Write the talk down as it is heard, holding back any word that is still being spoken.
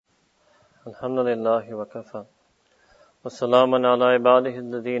الحمد لله وكفى وسلام على عباده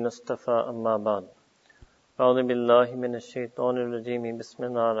الذين اصطفى أما بعد أعوذ بالله من الشيطان الرجيم بسم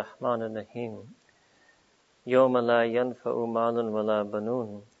الله الرحمن الرحيم يوم لا ينفع مال ولا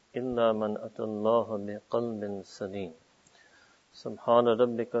بنون إلا من أتى الله بقلب سليم سبحان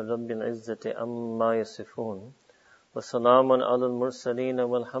ربك رب العزة عما يصفون وسلام على المرسلين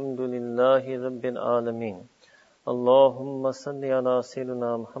والحمد لله رب العالمين اللهم صل على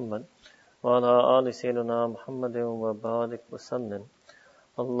سيدنا محمد وعلى آل سيدنا محمد وبارك وسلم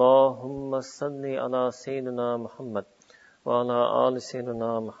اللهم صل على سيدنا محمد وعلى آل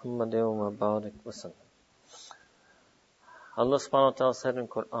سيدنا محمد وبارك وسلم. Allah subhanahu wa ta'ala said in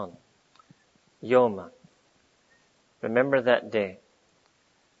Quran, Yawma, remember that day,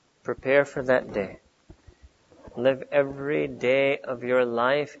 prepare for that day, live every day of your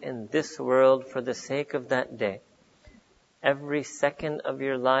life in this world for the sake of that day. Every second of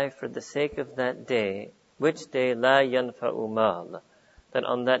your life for the sake of that day. Which day? La yanfa'u mal. That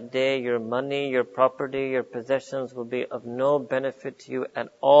on that day your money, your property, your possessions will be of no benefit to you at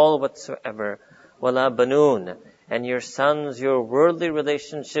all whatsoever. Wala banoon. And your sons, your worldly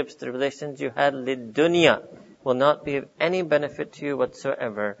relationships, the relations you had lid dunya, will not be of any benefit to you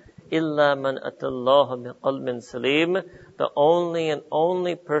whatsoever. Illa man atallaha biqalbin salim. The only and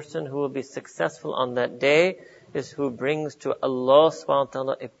only person who will be successful on that day is who brings to Allah subhanahu wa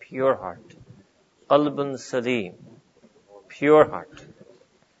ta'ala a pure heart. Qalbun salim. Pure heart.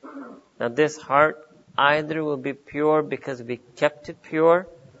 Now this heart either will be pure because we kept it pure,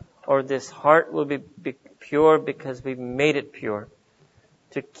 or this heart will be pure because we made it pure.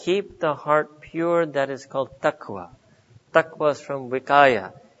 To keep the heart pure, that is called taqwa. Taqwa is from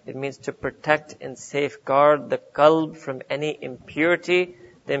wikaya. It means to protect and safeguard the qalb from any impurity,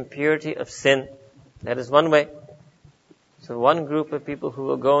 the impurity of sin. That is one way. So one group of people who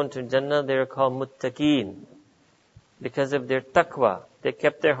will go into Jannah, they are called muttaqeen. Because of their taqwa, they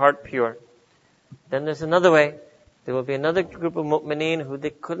kept their heart pure. Then there's another way. There will be another group of mu'mineen who they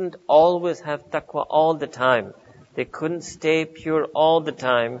couldn't always have taqwa all the time. They couldn't stay pure all the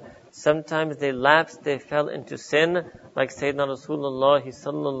time. Sometimes they lapsed, they fell into sin. Like Sayyidina Rasulullah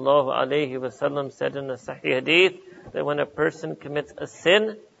sallallahu alayhi wasallam said in a Sahih Hadith, that when a person commits a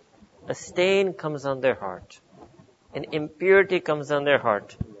sin, a stain comes on their heart. An impurity comes on their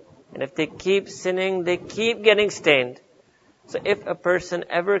heart. And if they keep sinning, they keep getting stained. So if a person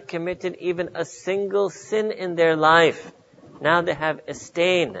ever committed even a single sin in their life, now they have a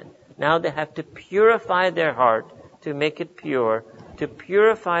stain. Now they have to purify their heart to make it pure. To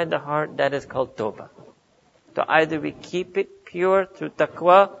purify the heart, that is called tawbah. So either we keep it pure through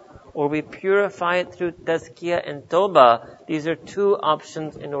taqwa, or we purify it through tazkiyah and tawbah. These are two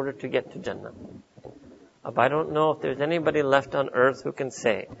options in order to get to Jannah. I don't know if there's anybody left on earth who can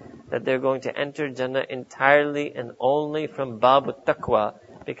say that they're going to enter Jannah entirely and only from Babu Taqwa,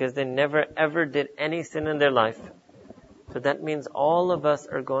 because they never ever did any sin in their life. So that means all of us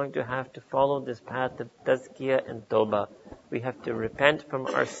are going to have to follow this path of Tazkiyah and Tawbah. We have to repent from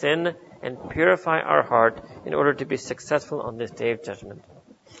our sin and purify our heart in order to be successful on this Day of Judgment.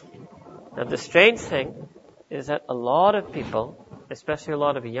 Now the strange thing is that a lot of people, especially a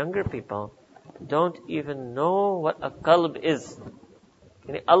lot of younger people, don't even know what a qalb is.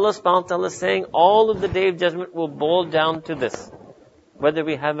 Allah subhanahu wa ta'ala is saying all of the Day of Judgment will boil down to this. Whether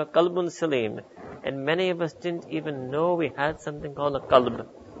we have a qalbun salim. And many of us didn't even know we had something called a qalb.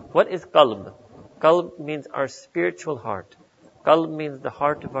 What is qalb? Qalb means our spiritual heart. Qalb means the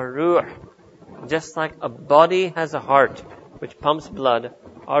heart of our ruh. Just like a body has a heart which pumps blood,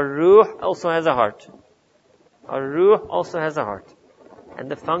 our ruh also has a heart. Our ruh also has a heart. And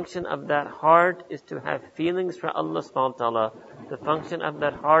the function of that heart is to have feelings for Allah subhanahu wa ta'ala. The function of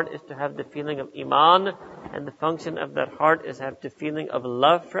that heart is to have the feeling of iman. And the function of that heart is to have the feeling of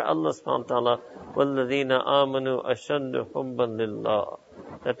love for Allah subhanahu wa ta'ala. وَالَّذِينَ آمَنُوا أَشَدُّ حُبًّا لِلَّهِ.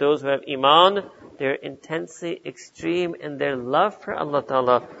 That those who have iman, they're intensely extreme in their love for Allah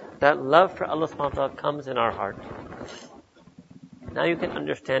ta'ala. That love for Allah subhanahu wa ta'ala comes in our heart. Now you can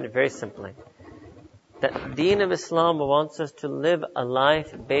understand it very simply. That Deen of Islam wants us to live a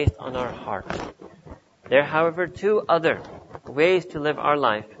life based on our heart. There are, however, two other ways to live our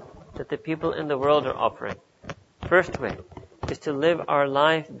life that the people in the world are offering. First way is to live our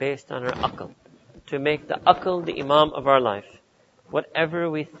life based on our aql. To make the aql the imam of our life. Whatever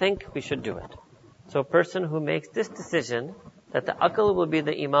we think, we should do it. So a person who makes this decision, that the aql will be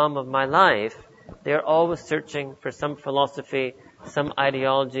the imam of my life, they are always searching for some philosophy, some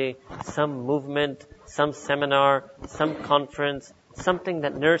ideology, some movement, some seminar, some conference, something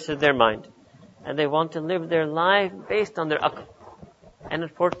that nourishes their mind. And they want to live their life based on their aql. And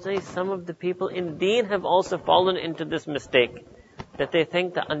unfortunately, some of the people in Deen have also fallen into this mistake, that they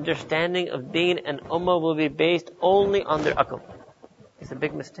think the understanding of Deen and Ummah will be based only on their aql. It's a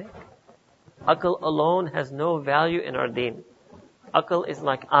big mistake. Aql alone has no value in our Deen. Aql is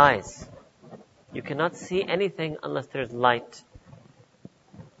like eyes. You cannot see anything unless there's light.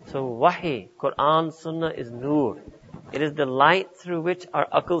 So wahi, Quran, Sunnah is nur. It is the light through which our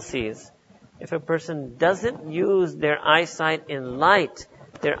aql sees. If a person doesn't use their eyesight in light,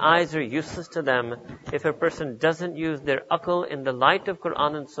 their eyes are useless to them. If a person doesn't use their aql in the light of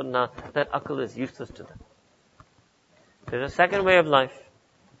Quran and Sunnah, that aql is useless to them. There's a second way of life.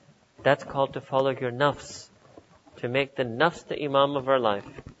 That's called to follow your nafs. To make the nafs the imam of our life.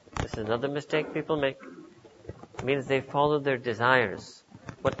 This is another mistake people make. It means they follow their desires.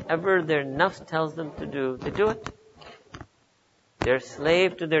 Whatever their nafs tells them to do, they do it. They're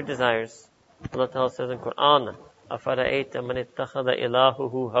slave to their desires. Allah Ta'ala says in Quran, أَفَرَأَيْتَ مَنِ اتَّخَذَ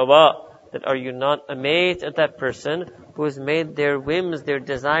إِلَهُهُ هَوَىٰ, that are you not amazed at that person who has made their whims, their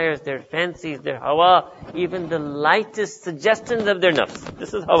desires, their fancies, their hawa, even the lightest suggestions of their nafs.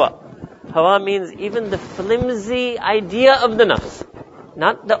 This is hawa. Hawa means even the flimsy idea of the nafs.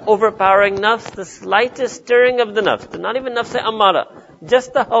 Not the overpowering nafs, the slightest stirring of the nafs. Not even nafs ammara.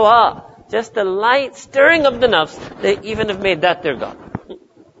 Just the hawa. Just the light stirring of the nafs. They even have made that their God.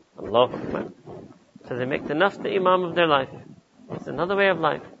 Allahu Akbar. So they make the nafs the imam of their life. It's another way of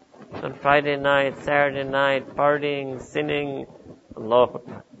life. On Friday night, Saturday night, partying, sinning. Allahu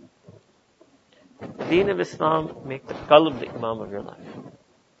Akbar. The Deen of Islam make the qalb the imam of your life.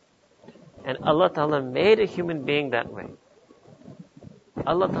 And Allah Ta'ala made a human being that way.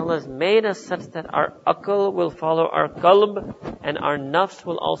 Allah Ta'ala has made us such that our aql will follow our qalb and our nafs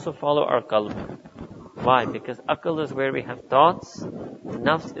will also follow our qalb. Why? Because aql is where we have thoughts,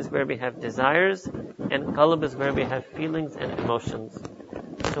 nafs is where we have desires, and qalb is where we have feelings and emotions.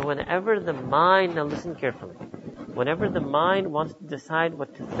 So whenever the mind, now listen carefully, whenever the mind wants to decide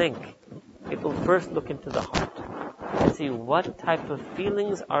what to think, it will first look into the heart and see what type of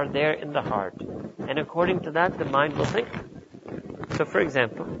feelings are there in the heart. And according to that, the mind will think. So for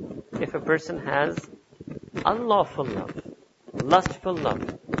example, if a person has unlawful love, lustful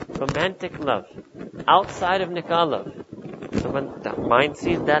love, romantic love, outside of nikah love, so when the mind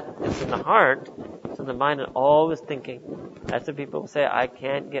sees that it's in the heart, so the mind is always thinking. That's what people say, I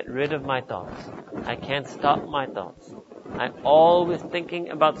can't get rid of my thoughts. I can't stop my thoughts. I'm always thinking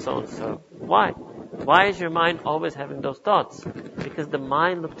about so-and-so. Why? Why is your mind always having those thoughts? Because the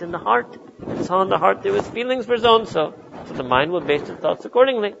mind looked in the heart and saw in the heart there was feelings for so-and-so. So the mind will base its thoughts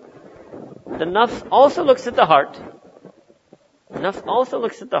accordingly. The nafs also looks at the heart. Nafs also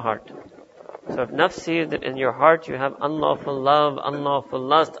looks at the heart. So if nafs sees that in your heart you have unlawful love, unlawful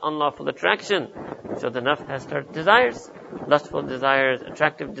lust, unlawful attraction, so the nafs has certain desires, lustful desires,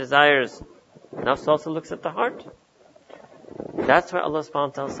 attractive desires. Nafs also looks at the heart. That's why Allah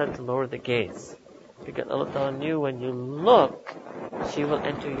subhanahu wa ta'ala said to lower the gaze. Because Allah ta'ala knew when you look, she will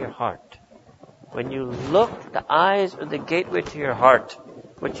enter your heart. When you look, the eyes are the gateway to your heart.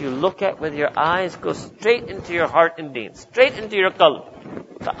 What you look at with your eyes goes straight into your heart indeed, straight into your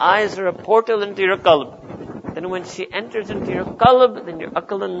qalb. The eyes are a portal into your qalb. Then when she enters into your qalb, then your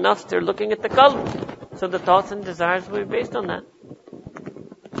aql and nafs, they're looking at the qalb. So the thoughts and desires will be based on that.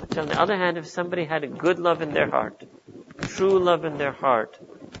 So on the other hand, if somebody had a good love in their heart, true love in their heart,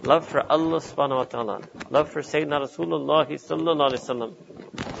 love for Allah subhanahu wa ta'ala, love for Sayyidina Rasulullah sallallahu alayhi wa sallam,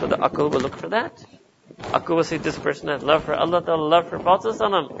 so the aql will look for that. Aql will see this person has love for Allah ta'ala, love for Prophet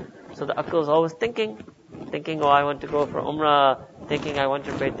sallallahu. So the aql is always thinking, oh, I want to go for Umrah, thinking I want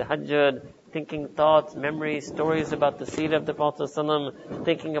to pray tahajjud, thinking thoughts, memories, stories about the seerah of the Prophet sallallahu,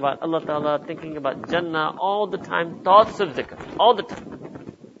 thinking about Allah ta'ala, thinking about Jannah, all the time, thoughts of zikr, all the time.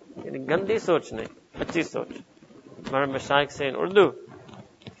 Gandhi soch nahi, achhi soch. Hamare mashayikh say in Urdu,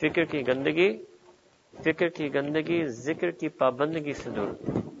 fikr ki gandagi, zikr ki pabandagi se dur.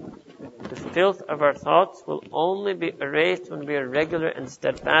 The filth of our thoughts will only be erased when we are regular and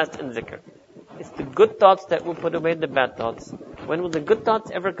steadfast in zikr. It's the good thoughts that will put away the bad thoughts. When will the good thoughts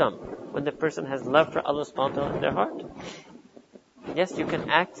ever come? When the person has love for Allah subhanahu wa ta'ala in their heart. Yes, you can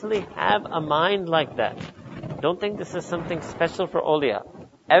actually have a mind like that. Don't think this is something special for awliya.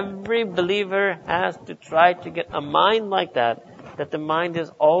 Every believer has to try to get a mind like that the mind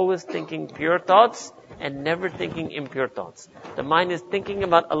is always thinking pure thoughts and never thinking impure thoughts. The mind is thinking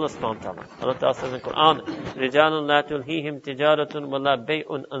about Allah subhanahu wa ta'ala. Allah ta'ala says in Quran, رِجَالٌ لَا تُلْهِيهِمْ تِجَارَةٌ وَلَا بَيْءٌ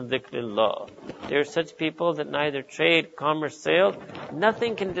عَنْ ذِكْرِ اللَّهِ. There are such people that neither trade, commerce, sales,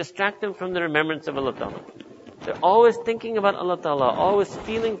 nothing can distract them from the remembrance of Allah ta'ala. They're always thinking about Allah ta'ala, always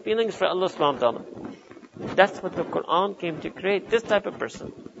feeling feelings for Allah subhanahu wa ta'ala. That's what the Quran came to create, this type of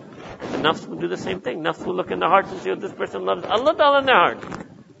person. The nafs will do the same thing. Nafs will look in the heart and see, oh, this person loves Allah Ta'ala in their heart.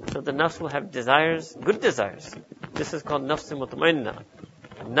 So the nafs will have desires, good desires. This is called nafs mutmainnah.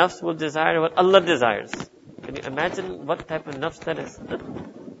 Nafs will desire what Allah desires. Can you imagine what type of nafs that is?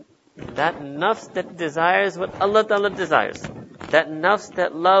 That nafs that desires what Allah Ta'ala desires. That nafs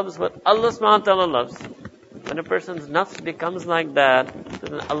that loves what Allah subhanahu wa ta'ala loves. When a person's nafs becomes like that,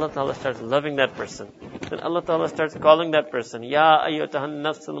 then Allah Ta'ala starts loving that person. Then Allah Ta'ala starts calling that person, Ya ayyatahan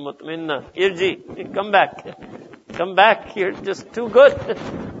nafsul mutmainnah, irji, come back. Come back, you're just too good.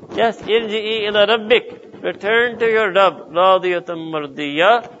 Yes, irji'i ila rabbik, return to your Rabb, radiyatan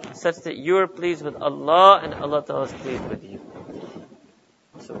mardiyah, such that you are pleased with Allah and Allah Ta'ala is pleased with you.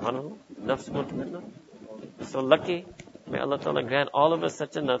 Subhanallah, nafs mutmainnah. So lucky, may Allah Ta'ala grant all of us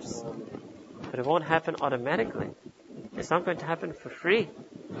such a nafs. But it won't happen automatically. It's not going to happen for free.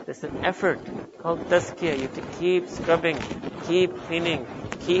 There's an effort called tazkiyah. You have to keep scrubbing, keep cleaning,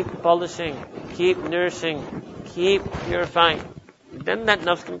 keep polishing, keep nourishing, keep purifying. Then that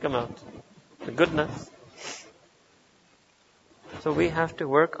nafs can come out. The good nafs. So we have to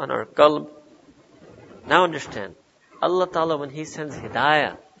work on our qalb. Now understand, Allah Ta'ala, when He sends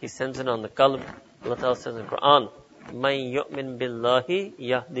hidayah, He sends it on the qalb. Allah Ta'ala says in the Quran, Man yu'min billahi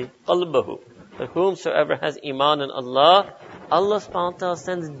yahdi qalbahu. But whomsoever has iman in Allah, Allah subhanahu wa ta'ala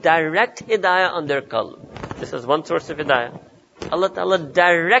sends direct hidayah on their qalb. This is one source of hidayah. Allah Ta'ala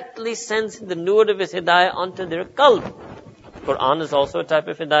directly sends the nur of His hidayah onto their qalb. Quran is also a type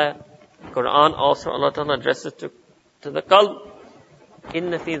of hidayah. Quran also Allah Ta'ala addresses to the qalb.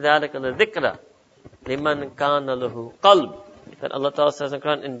 Inna fi dhalika la dhikra liman kana lahu qalb. That Allah Ta'ala says in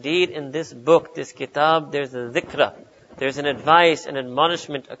Quran, indeed in this book, this kitab, there's a dhikra. There's an advice, an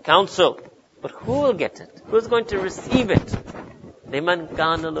admonishment, a counsel. But who will get it? Who's going to receive it? Liman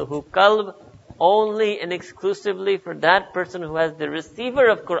kana lahu qalb. Only and exclusively for that person who has the receiver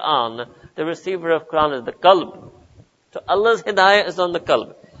of Quran. The receiver of Quran is the qalb. So Allah's hidayah is on the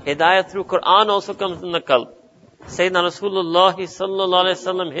qalb. Hidayah through Quran also comes in the qalb. Sayyidina Rasulullah sallallahu alaihi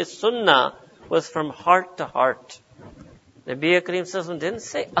wasallam, his sunnah was from heart to heart. Nabi Kareem Sallallahu didn't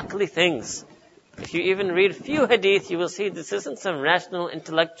say ugly things. If you even read few hadith, you will see this isn't some rational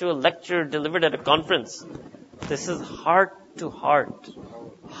intellectual lecture delivered at a conference. This is heart to heart.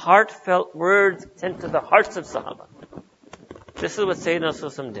 Heartfelt words sent to the hearts of Sahaba. This is what Sayyidina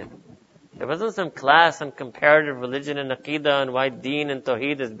Rasulullah did. There wasn't some class on comparative religion and Aqidah and why Deen and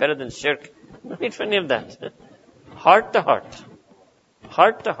Tawheed is better than Shirk. No need for any of that. Heart to heart.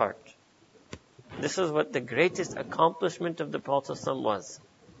 Heart to heart. This is what the greatest accomplishment of the Prophet ﷺ was.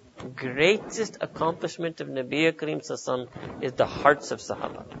 Greatest accomplishment of Nabi Kareem ﷺ is the hearts of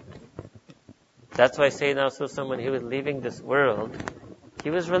Sahaba. That's why Sayyidina Rasulullah, when he was leaving this world, he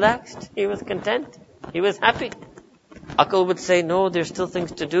was relaxed, he was content, he was happy. Aql would say, no, there's still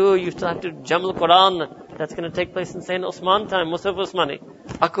things to do, you still have to Jamal Quran, that's going to take place in Sayyidina Usman time, Musaf Usmani.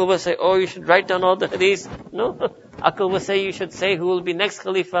 Aql would say, oh, you should write down all the hadiths. No. Aql would say, you should say who will be next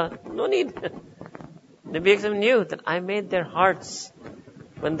Khalifa. No need. Nabi Kareem knew that I made their hearts.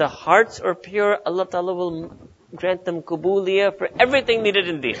 When the hearts are pure, Allah Ta'ala will grant them kubuliyah for everything needed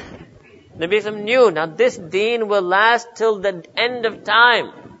in deen. Nabi Kareem knew, now this deen will last till the end of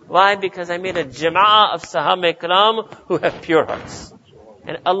time. Why? Because I made a jama'ah of Sahaba Ikram who have pure hearts.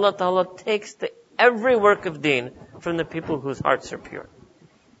 And Allah Ta'ala takes every work of deen from the people whose hearts are pure.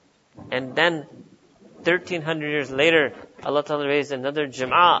 And then 1300 years later, Allah Ta'ala raised another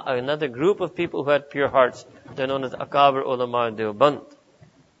jama'ah, another group of people who had pure hearts. They're known as Akabir Ulama Deoband.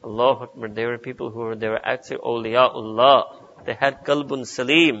 Allahu Akbar. They were people they were actually awliyaullah. They had qalbun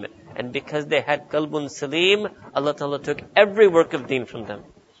salim. And because they had qalbun salim, Allah Ta'ala took every work of deen from them.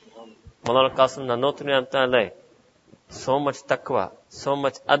 Maulana Qasim Nanotri Amtalay. So much taqwa, so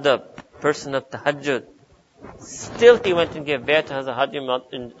much adab, person of tahajjud. Still he went and gave bayat to Hazrat Haji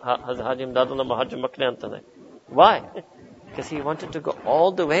Imdadullah Muhajir Makri Amtalay. Why? Because he wanted to go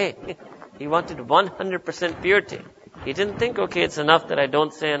all the way. He wanted 100% purity. He didn't think, okay, it's enough that I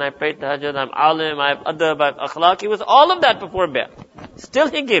don't say and I pray tahajjud, I'm alim, I have adab, I have akhlaq. He was all of that before bayat. Still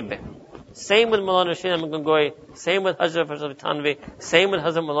he gave bayat. Same with Maulana Rashid Ahmad Gangohi, same with Hazrat Tanvi, same with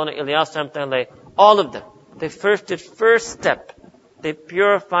Hazrat Maulana Ilyas Rahmatullah, all of them. They first did first step. They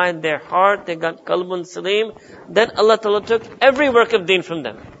purified their heart, they got qalbun salim, then Allah Ta'ala took every work of deen from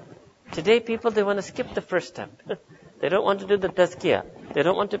them. Today people, they want to skip the first step. They don't want to do the tazkiyah. They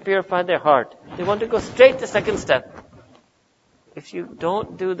don't want to purify their heart. They want to go straight to the second step. If you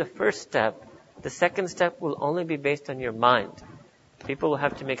don't do the first step, the second step will only be based on your mind. People will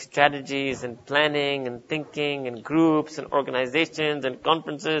have to make strategies and planning and thinking and groups and organizations and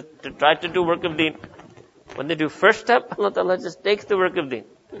conferences to try to do work of deen. When they do first step, Allah Ta'ala just takes the work of deen.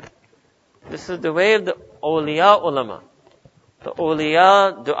 This is the way of the awliya ulama, the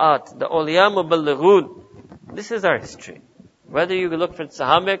awliya du'at, the awliya muballighoon. This is our history. Whether you look for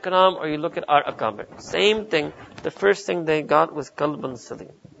Sahaba Ikram or you look at our Akabir, same thing. The first thing they got was qalbun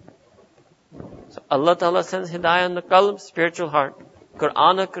salim. So Allah Ta'ala sends hidayah on the qalb, spiritual heart.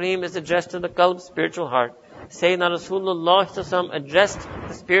 Quran Kareem is addressed to the qalb, spiritual heart. Sayyidina Rasulullah addressed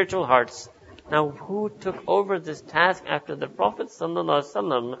the spiritual hearts. Now, who took over this task after the Prophet Sallallahu Alaihi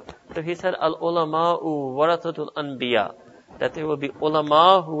Wasallam? So he said, Al-ulama'u warathatul anbiya. That there will be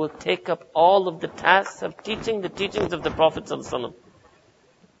ulama who will take up all of the tasks of teaching the teachings of the Prophet Sallallahu Alaihi Wasallam.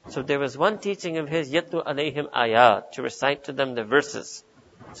 So there was one teaching of his, Yatlu alayhim ayat, to recite to them the verses.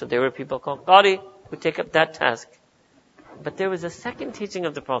 So there were people called Qari who take up that task. But there was a second teaching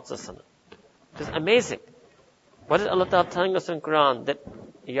of the Prophet Sallallahu Alaihi Wasallam. It was amazing. What is Allah Ta'ala telling us in Quran? That,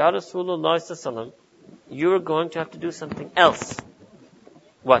 Ya Rasulullah Sallallahu, you are going to have to do something else.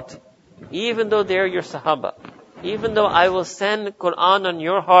 What? Even though they are your Sahaba, even though I will send Quran on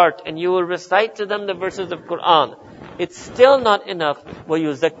your heart and you will recite to them the verses of Quran, it's still not enough.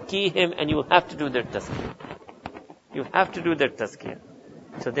 وَيُزَكِّيهِمْ, and you will have to do their tazkiyah. You have to do their tazkiyah.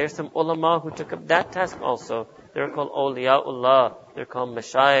 So there's some ulama who took up that task also. They're called awliyaullah, they're called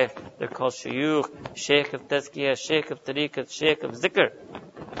mashayikh, they're called shuyukh, shaykh of tazkiyah, shaykh of tariqat, shaykh of zikr.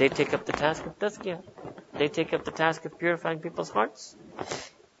 They take up the task of tazkiyah. They take up the task of purifying people's hearts.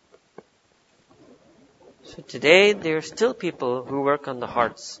 So today, there are still people who work on the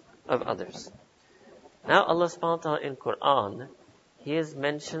hearts of others. Now Allah subhanahu wa ta'ala in Quran, He has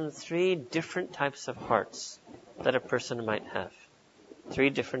mentioned 3 different types of hearts that a person might have.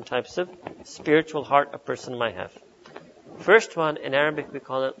 3 different types of spiritual heart a person might have. First one, in Arabic we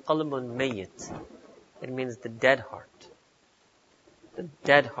call it qalbun mayyit. It means the dead heart. The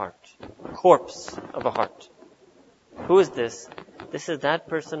dead heart. Corpse of a heart. Who is this? This is that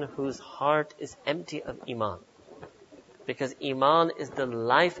person whose heart is empty of iman. Because iman is the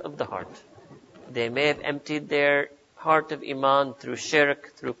life of the heart. They may have emptied their heart of iman through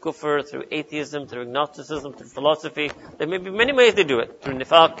shirk, through kufr, through atheism, through agnosticism, through philosophy. There may be many ways they do it, through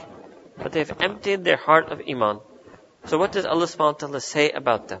nifaq. But they've emptied their heart of iman. So what does Allah subhanahu wa ta'ala say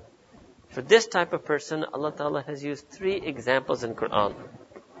about them? For this type of person, Allah ta'ala has used 3 examples in Quran.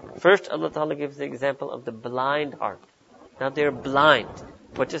 First, Allah ta'ala gives the example of the blind heart. Now they're blind.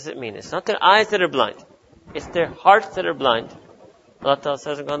 What does it mean? It's not their eyes that are blind. It's their hearts that are blind. Allah ta'ala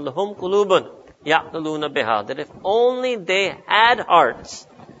says, لَهُمْ قُلُوبٌ يَعْقِلُونَ بِهَا. That if only they had hearts,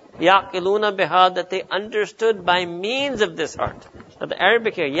 يَعْقِلُونَ بِهَا, that they understood by means of this heart. Now the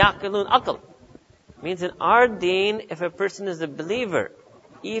Arabic here, يَعْقِلُونَ aql, means in our deen, if a person is a believer,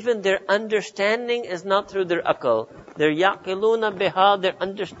 even their understanding is not through their aql. Their yaqiluna biha, their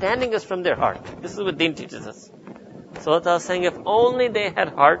understanding is from their heart. This is what deen teaches us. So Allah is saying, if only they had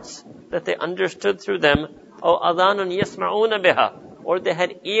hearts that they understood through them, or adhanun yasma'una biha, or they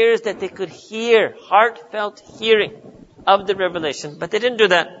had ears that they could hear, heartfelt hearing of the revelation. But they didn't do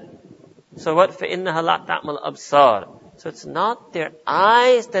that. So what? فَإِنَّهَا لَا تَعْمَلْ أَبْصَارِ. So it's not their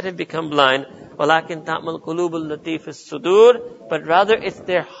eyes that have become blind, وَلَكِنْ تَعْمَلْ قُلُوبُ الَّتِي فِي الصُّدُورِ, but rather it's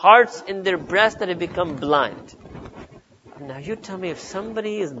their hearts in their breast that have become blind. Now you tell me, if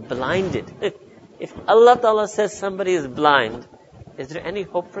somebody is blinded, if Allah Ta'ala says somebody is blind, is there any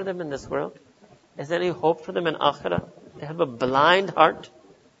hope for them in this world? Is there any hope for them in Akhirah? They have a blind heart.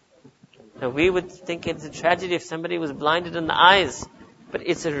 Now we would think it's a tragedy if somebody was blinded in the eyes, but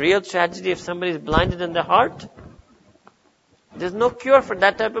it's a real tragedy if somebody is blinded in the heart. There's no cure for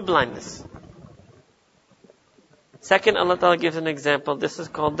that type of blindness. Second, Allah Ta'ala gives an example. This is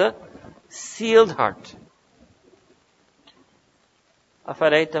called the sealed heart.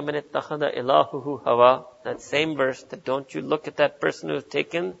 أَفَرَيْتَ مَنِ اتَّخَذَ إِلَهُهُ هَوَى. That same verse, that don't you look at that person who has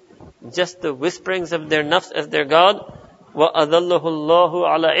taken just the whisperings of their nafs as their God. وَأَذَلَّهُ اللَّهُ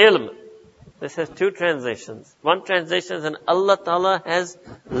عَلَى عِلْمٍ. This has 2 translations. One translation is, and Allah Ta'ala has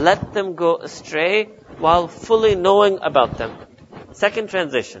let them go astray while fully knowing about them. Second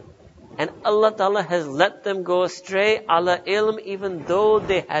translation, and Allah Ta'ala has let them go astray ala ilm, even though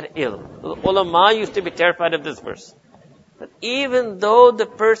they had ilm. The ulama used to be terrified of this verse. But even though the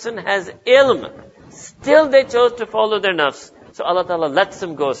person has ilm, still they chose to follow their nafs. So Allah Ta'ala lets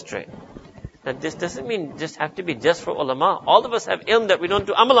them go astray. Now this doesn't mean just have to be just for ulama. All of us have ilm that we don't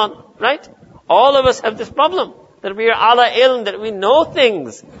do amal on, right? All of us have this problem, that we are ala ilm, that we know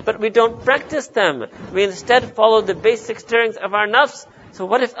things, but we don't practice them. We instead follow the basic stirrings of our nafs. So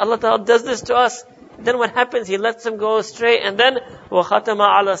what if Allah Ta'ala does this to us? Then what happens? He lets them go astray, and then وَخَتَمَ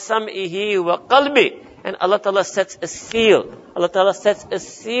عَلَى سَمْئِهِ وَقَلْبِهِ. and Allah Ta'ala sets a seal. Allah Ta'ala sets a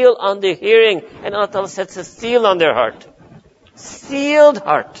seal on their hearing, and Allah Ta'ala sets a seal on their heart. Sealed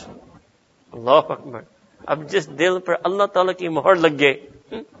heart. Allahu Akbar. अब जिस दिल पर Allah Ta'ala की मोहर लग गई,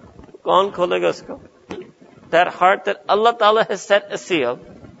 कौन खोलेगा उसको? That heart that Allah Ta'ala has set a seal,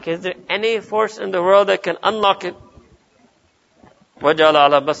 is there any force in the world that can unlock it? وَجَعَلَ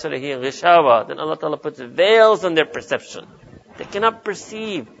عَلَى بَصَرِهِ غِشَاوَةً. Then Allah Ta'ala puts veils on their perception. They cannot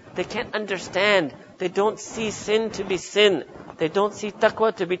perceive. They can't understand. They don't see sin to be sin. They don't see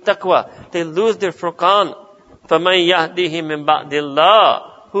taqwa to be taqwa. They lose their furqan. فَمَنْ يَهْدِهِ مِنْ بَعْدِ اللَّهِ.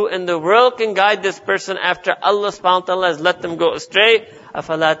 Who in the world can guide this person after Allah subhanahu wa ta'ala has let them go astray?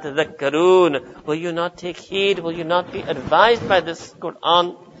 أَفَلَا تَذَكَّرُونَ. Will you not take heed? Will you not be advised by this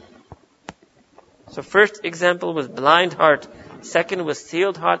Qur'an? So first example was blind heart. Second was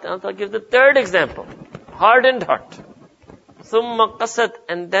sealed heart. And I'll give the third example. Hardened heart. ثُمَّ قَسَتْ.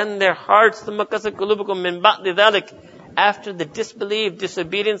 And then their hearts, ثُمَّ قَسَتْ قُلُوبُكُم مِّن بَعْدِ ذَلِكَ. After the disbelief,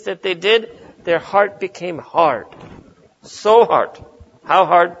 disobedience that they did, their heart became hard. So hard. How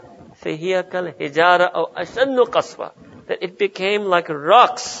hard? فَهِيَ كَالْحِجَارَةِ أَوْ أَشَدُّ قَسْوَةً. That it became like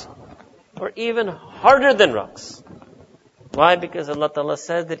rocks, or even harder than rocks. Why? Because Allah Ta'ala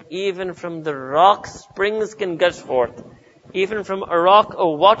says that even from the rock, springs can gush forth. Even from a rock, a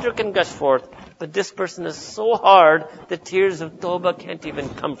water can gush forth. But this person is so hard, the tears of tawbah can't even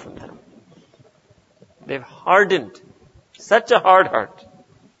come from them. They've hardened. Such a hard heart.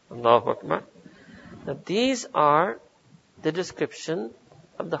 Allahu Akbar. Now these are the description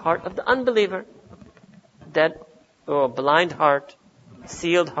of the heart of the unbeliever. That blind heart,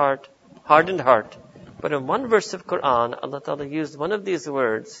 sealed heart, hardened heart. But in one verse of Quran, Allah Ta'ala used one of these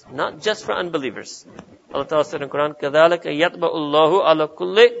words, not just for unbelievers. Allah Ta'ala said in Quran, كَذَلِكَ يَطْبَعُ اللَّهُ عَلَى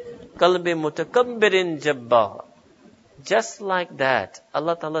كُلِّ قَلْبٍ مُتَكَبِّرٍ جَبَّارٍ. Just like that,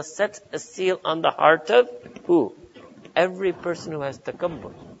 Allah Ta'ala sets a seal on the heart of who? Every person who has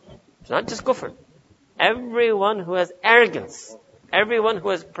takabbur. It's not just kufr. Everyone who has arrogance. Everyone who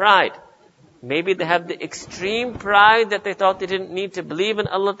has pride. Maybe they have the extreme pride that they thought they didn't need to believe in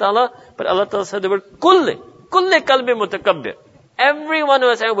Allah Ta'ala, but Allah Ta'ala said the word kulli kalbi mutakabbir. Everyone who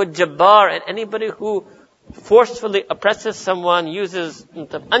has with jabbar, and anybody who forcefully oppresses someone, uses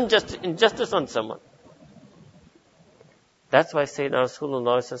injustice on someone. That's why Sayyidina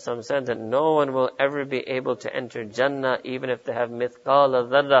Rasulullah said that no one will ever be able to enter Jannah even if they have mithqala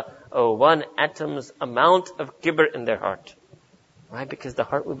dharra, or 1 atom's amount of kibr in their heart. Why? Because the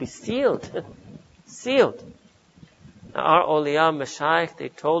heart will be sealed. Sealed. Now our awliya, mashayikh, they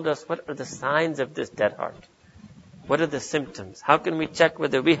told us what are the signs of this dead heart. What are the symptoms? How can we check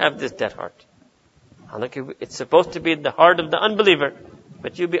whether we have this dead heart? It's supposed to be the heart of the unbeliever.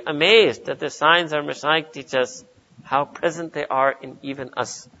 But you'll be amazed that the signs our mashayikh teach us how present they are in even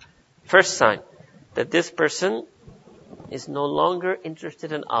us. First sign, that this person is no longer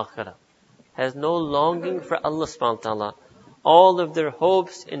interested in akhirah. Has no longing for Allah subhanahu wa ta'ala. All of their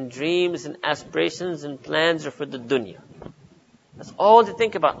hopes and dreams and aspirations and plans are for the dunya. That's all they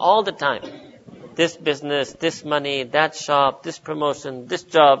think about all the time. This business, this money, that shop, this promotion, this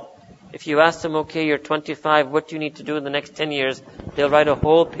job. If you ask them, okay, you're 25, what do you need to do in the next 10 years? They'll write a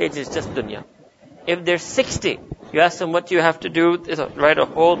whole page, it's just dunya. If they're 60, you ask them what do you have to do? They'll write a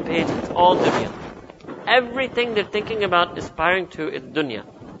whole page, it's all dunya. Everything they're thinking about, aspiring to, is dunya.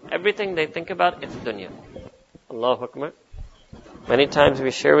 Everything they think about, it's dunya. Allahu Akbar. Many times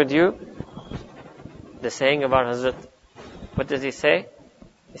we share with you the saying of our Hazrat. What does he say?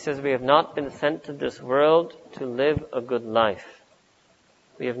 He says, we have not been sent to this world to live a good life.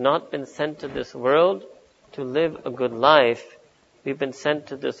 We have not been sent to this world to live a good life. We've been sent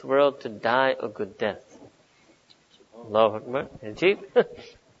to this world to die a good death. Allahu Akbar. Ajib.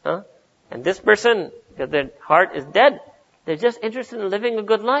 Huh? And this person, because their heart is dead, they're just interested in living a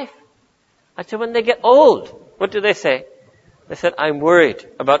good life. Actually, when they get old, what do they say? They said, I'm worried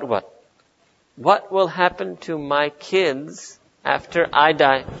about what? What will happen to my kids after I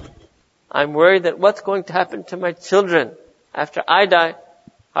die? I'm worried that what's going to happen to my children after I die?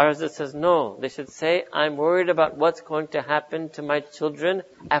 Our Hazrat says, no. They should say, I'm worried about what's going to happen to my children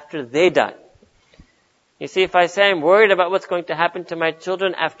after they die. You see, if I say I'm worried about what's going to happen to my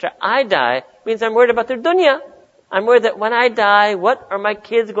children after I die, means I'm worried about their dunya. I'm worried that when I die, what are my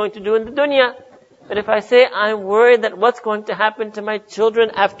kids going to do in the dunya? But if I say I'm worried that what's going to happen to my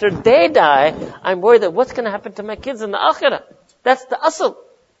children after they die, I'm worried that what's going to happen to my kids in the akhirah. That's the asl.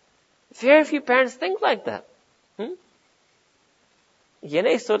 Very few parents think like that. ये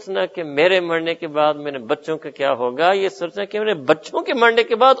नहीं सोचना कि मेरे मरने के बाद मेरे बच्चों का क्या होगा, ये सोचना कि मेरे बच्चों के मरने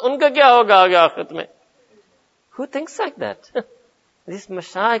के बाद उनका क्या होगा आगे आखिरत में. Who thinks like that? These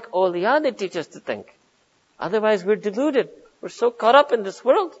mashayikh awliya, they teach us to think. Otherwise we're deluded. We're so caught up in this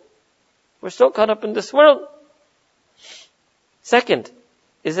world. We're so caught up in this world. Second,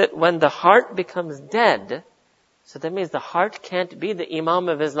 is that when the heart becomes dead, so that means the heart can't be the imam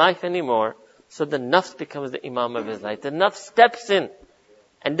of his life anymore. So the nafs becomes the imam of his life. The nafs steps in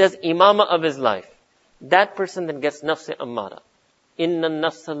and does imama of his life. That person then gets nafs ammara. Inna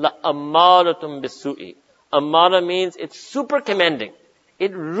nafsa la ammaratum bisu'i. Ammara means it's super commanding.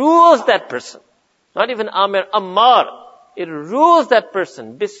 It rules that person. Not even amir, ammar. It rules that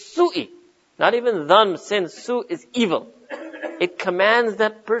person. Bisu'i. Not even dhan, sin, su is evil. It commands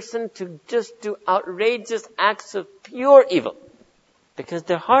that person to just do outrageous acts of pure evil. Because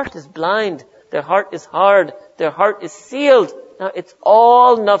their heart is blind. Their heart is hard. Their heart is sealed. Now it's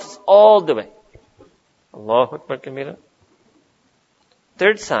all nafs all the way. Allahu Akbar Kabira.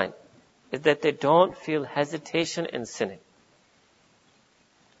 Third sign is that they don't feel hesitation in sinning.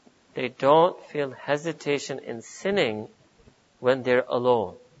 They don't feel hesitation in sinning when they're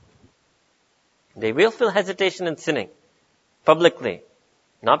alone. They will feel hesitation in sinning publicly.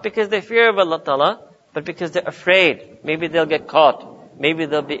 Not because they fear of Allah Ta'ala, but because they're afraid. Maybe they'll get caught. Maybe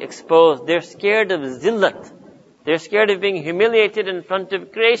they'll be exposed. They're scared of zillat. They're scared of being humiliated in front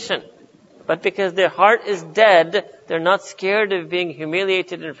of creation. But because their heart is dead, they're not scared of being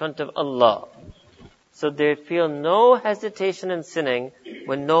humiliated in front of Allah. So they feel no hesitation in sinning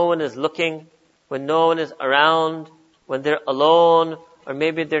when no one is looking, when no one is around, when they're alone, or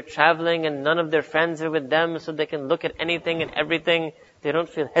maybe they're traveling and none of their friends are with them so they can look at anything and everything. They don't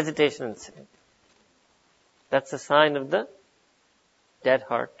feel hesitation in sinning. That's a sign of the dead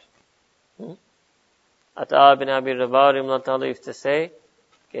heart. Ata bin Abi Rabah Rahimahullah Ta'ala used to say,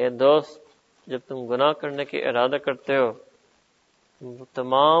 कि दोस्त जब तुम गुनाह करने की इरादा करते हो तुम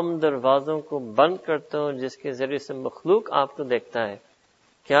तमाम दरवाजों को बंद करते हो जिसके जरिए से मखलूक आपको देखता है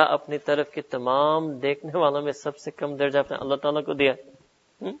क्या अपनी तरफ के तमाम देखने वालों में सबसे कम दर्जा अपने अल्लाह ताला को दिया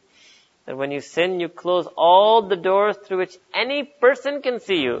And when you sin, you close all the doors through which any person can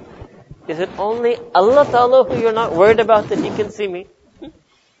see you. Is it only Allah Ta'ala who you're not worried about that He can see me?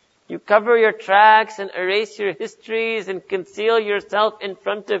 You cover your tracks and erase your histories and conceal yourself in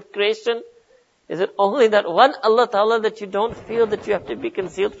front of creation. Is it only that one Allah Ta'ala that you don't feel that you have to be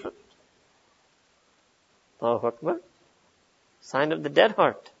concealed from? Allahu Akbar. Sign of the dead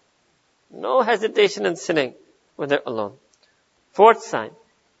heart. No hesitation in sinning when they're alone. Fourth sign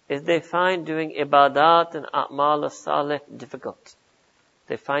is they find doing ibadat and a'mal as-salih difficult.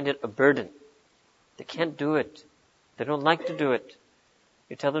 They find it a burden. They can't do it. They don't like to do it.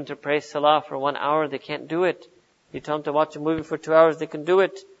 You tell them to pray salah for 1 hour, they can't do it. You tell them to watch a movie for 2 hours, they can do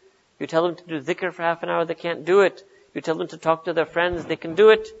it. You tell them to do dhikr for half an hour, they can't do it. You tell them to talk to their friends, they can do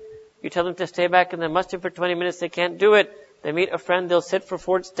it. You tell them to stay back in the masjid for 20 minutes, they can't do it. They meet a friend, they'll stand for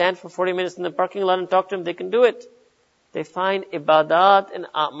 40 minutes in the parking lot and talk to him, they can do it. They find ibadat and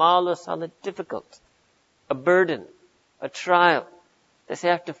a'mal as-salih difficult. A burden. A trial. They say,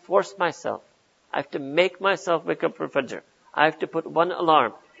 I have to force myself. I have to make myself wake up for Fajr. I have to put 1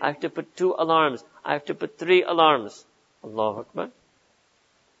 alarm. I have to put 2 alarms. I have to put 3 alarms. Allahu Akbar.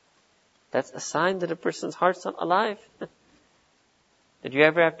 That's a sign that a person's heart's not alive. Did you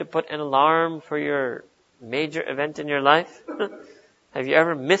ever have to put an alarm for your major event in your life? Have you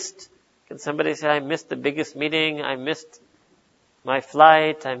ever missed? Can somebody say, I missed the biggest meeting, I missed my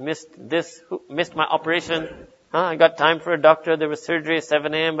flight, I missed this, missed my operation. I got time for a doctor, there was surgery at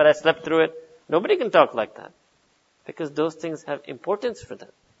 7 a.m., but I slept through it. Nobody can talk like that. Because those things have importance for them.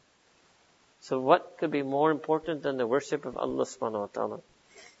 So what could be more important than the worship of Allah subhanahu wa ta'ala?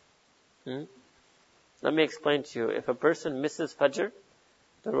 Let me explain to you. If a person misses Fajr,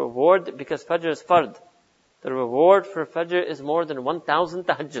 the reward, because Fajr is fard, the reward for Fajr is more than 1,000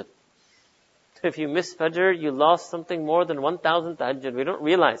 tahajjud. If you miss Fajr, you lost something more than 1,000 tahajjud. We don't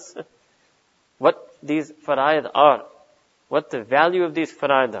realize what these faraid are, what the value of these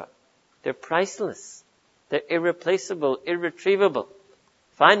faraid are. They're priceless. They're irreplaceable, irretrievable.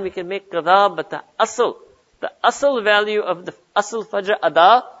 Fine, we can make qada, but the asl value of the asl Fajr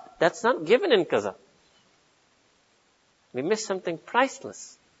ada, that's not given in qaza. We miss something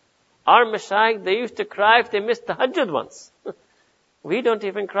priceless. Our mashayikh, they used to cry if they missed tahajjud once. We don't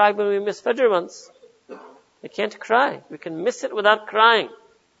even cry when we miss Fajr once. We can't cry. We can miss it without crying.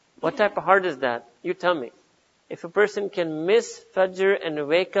 What type of heart is that? You tell me. If a person can miss Fajr and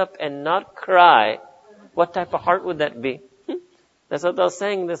wake up and not cry, what type of heart would that be? That's what they're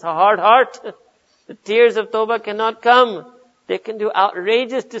saying. There's a hard heart. The tears of Tawbah cannot come. They can do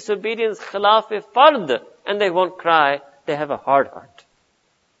outrageous disobedience, khilaf-e-fard, and they won't cry. They have a hard heart.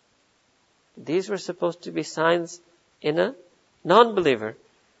 These were supposed to be signs in a non-believer.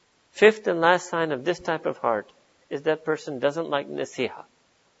 Fifth and last sign of this type of heart is that person doesn't like nasiha.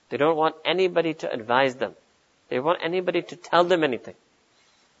 They don't want anybody to advise them. They want anybody to tell them anything.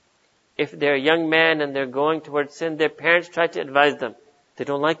 If they're a young man and they're going towards sin, their parents try to advise them. They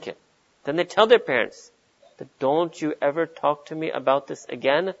don't like it. Then they tell their parents that don't you ever talk to me about this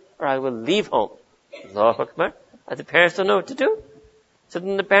again or I will leave home. Allahu Akbar. And the parents don't know what to do. So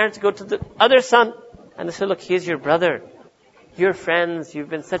then the parents go to the other son and they say, look, he's your brother. You're friends. You've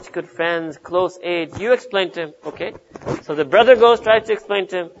been such good friends, close age. You explain to him. Okay. So the brother goes, tries to explain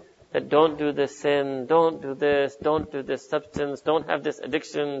to him that don't do this sin, don't do this substance, don't have this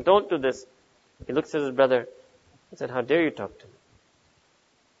addiction, don't do this. He looks at his brother and said, how dare you talk to me?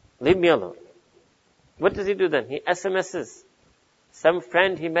 Leave me alone. What does he do then? He SMSs some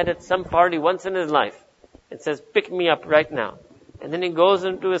friend he met at some party once in his life and says, pick me up right now. And then he goes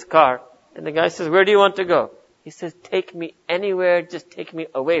into his car and the guy says, where do you want to go? He says, take me anywhere, just take me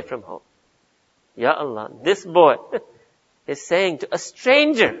away from home. Ya Allah, this boy is saying to a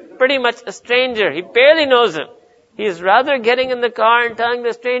stranger, pretty much a stranger, he barely knows him. He is rather getting in the car and telling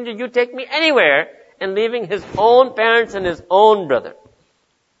the stranger, you take me anywhere, and leaving his own parents and his own brother.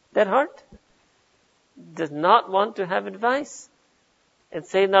 That heart does not want to have advice. And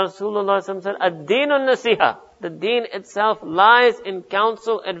Sayyidina Rasulullah said, ad-deenun nasiha. The deen itself lies in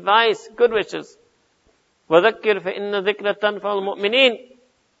counsel, advice, good wishes. وَذَكِّرْ فَإِنَّ ذِكْرَ تَنْفَعُ الْمُؤْمِنِينَ.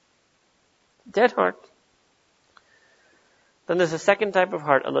 That heart. Then there's a second type of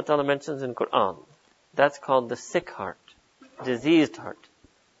heart Allah Ta'ala mentions in Quran. That's called the sick heart, diseased heart.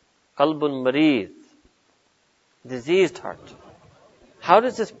 Qalbun mareed. Diseased heart. How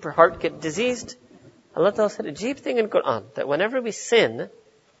does this heart get diseased? Allah Ta'ala said a deep thing in Quran, that whenever we sin,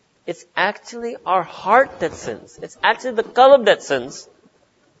 it's actually our heart that sins. It's actually the qalb that sins.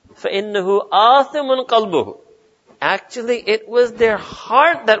 فَإِنَّهُ آثِمٌ قَلْبُهُ. Actually, it was their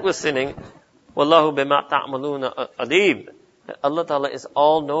heart that was sinning. وَاللَّهُ بِمَا تَعْمَلُونَ عَلِيمٌ. Allah Ta'ala is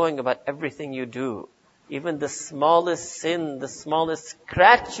all knowing about everything you do. Even the smallest sin, the smallest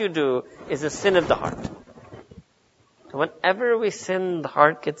scratch you do is a sin of the heart. So whenever we sin, the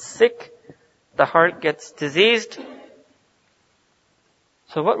heart gets sick, the heart gets diseased.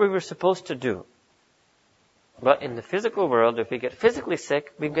 So what we were supposed to do? But in the physical world, if we get physically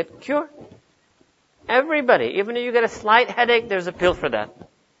sick, we get cured. Everybody, even if you get a slight headache, there's a pill for that.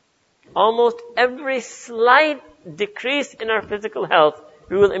 Almost every slight decrease in our physical health,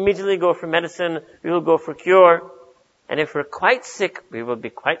 we will immediately go for medicine, we will go for cure. And if we're quite sick, we will be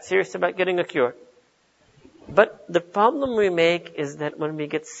quite serious about getting a cure. But the problem we make is that when we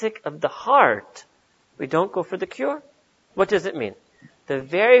get sick of the heart, we don't go for the cure. What does it mean? The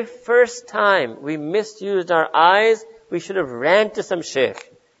very first time we misused our eyes, we should have ran to some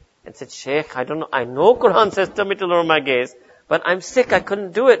sheikh and said, Sheikh, I know Quran says tell me to lower my gaze, but I'm sick, I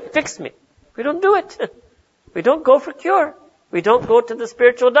couldn't do it, fix me. We don't do it. We don't go for cure. We don't go to the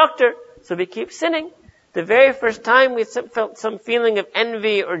spiritual doctor. So we keep sinning. The very first time we felt some feeling of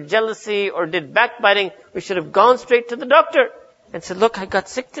envy or jealousy or did backbiting, we should have gone straight to the doctor and said, look, I got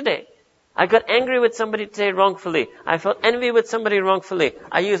sick today. I got angry with somebody today wrongfully. I felt envy with somebody wrongfully.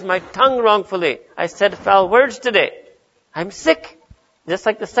 I used my tongue wrongfully. I said foul words today. I'm sick. Just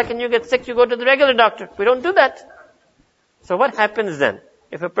like the second you get sick, you go to the regular doctor. We don't do that. So what happens then?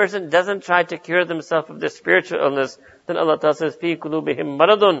 If a person doesn't try to cure themselves of their spiritual illness, then Allah Ta'ala says, فِي قُلُوبِهِمْ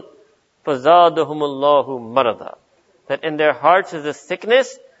مَرَضٌ فَزَادَهُمُ اللَّهُ مَرَضًا. That in their hearts is a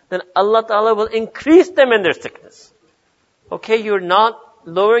sickness, then Allah Ta'ala will increase them in their sickness. Okay, you're not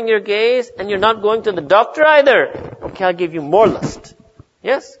lowering your gaze and you're not going to the doctor either. Okay, I'll give you more lust.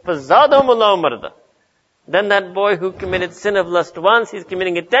 Yes? فَزَادَهُمُ اللَّهُ مَرَضًا. Then that boy who committed sin of lust once, he's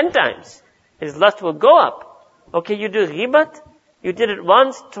committing it 10 times. His lust will go up. Okay, you do ghibat. You did it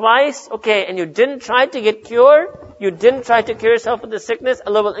once, twice, okay, and you didn't try to get cured. You didn't try to cure yourself of the sickness.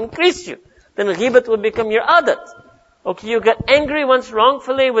 Allah will increase you. Then ghibat will become your adat. Okay, you got angry once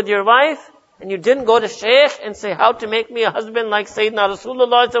wrongfully with your wife, and you didn't go to shaykh and say how to make me a husband like Sayyidina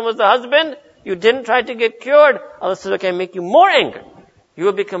Rasulullah was the husband. You didn't try to get cured. Allah says, okay, make you more angry. You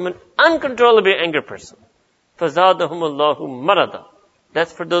will become an uncontrollably angry person. فَزَادَهُمُ اللَّهُ مَرَضًا.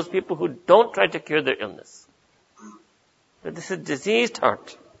 That's for those people who don't try to cure their illness. But this is diseased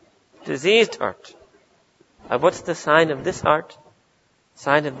heart. Diseased heart. What's the sign of this heart?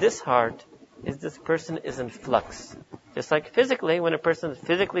 Sign of this heart is this person is in flux. Just like physically, when a person is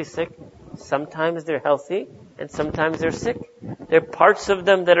physically sick, sometimes they're healthy and sometimes they're sick. There are parts of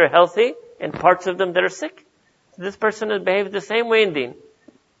them that are healthy and parts of them that are sick. So this person has behaved the same way in deen.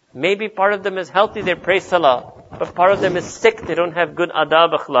 Maybe part of them is healthy, they pray salah, but part of them is sick, they don't have good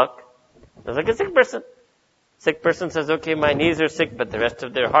adab akhlaq. It's like a sick person. Sick person says, okay, my knees are sick, but the rest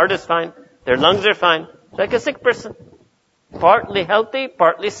of their heart is fine. Their lungs are fine. Like a sick person. Partly healthy,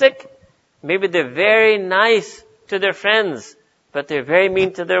 partly sick. Maybe they're very nice to their friends, but they're very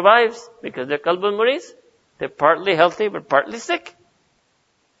mean to their wives because they're qalbul muris. They're partly healthy, but partly sick.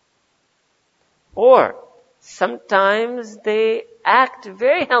 Or sometimes they act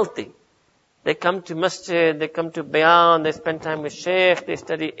very healthy. They come to masjid, they come to bayan, they spend time with shaykh, they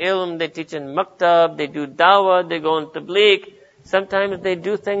study ilm, they teach in maktab, they do dawah, they go on tabligh. Sometimes they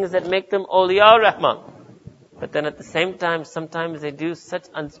do things that make them awliya rahman. But then at the same time, sometimes they do such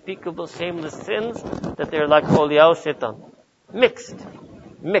unspeakable, shameless sins that they're like awliya shaitan. Mixed.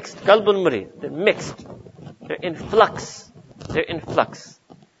 Qalbul murid. They're mixed. They're in flux.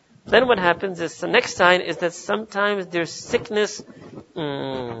 Then what happens is, the next sign is that sometimes their sickness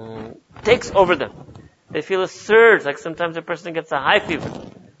takes over them. They feel a surge, like sometimes a person gets a high fever.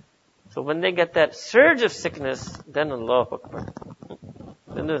 So when they get that surge of sickness, then Allahu Akbar.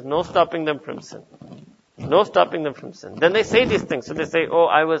 Then there's no stopping them from sin. Then they say these things. So they say, oh,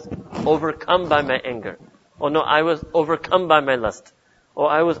 I was overcome by my anger. Oh no, I was overcome by my lust. Oh,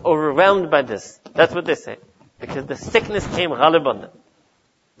 I was overwhelmed by this. That's what they say. Because the sickness came ghalib on them.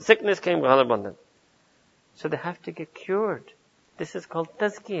 So they have to get cured. This is called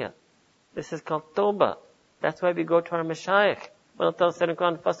tazkiyah. This is called tawbah. That's why we go to our mashayikh. When Allah said in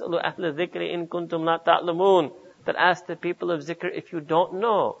Quran, فَاسْأَلُوا أَهْلَ الذِّكْرِ إِن كُنْتُمْ لَا تَعْلَمُونَ, that ask the people of zikr if you don't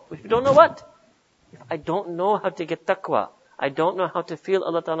know. If you don't know what? If I don't know how to get taqwa, I don't know how to feel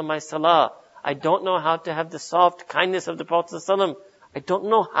Allah Ta'ala my salah, I don't know how to have the soft kindness of the Prophet ﷺ, I don't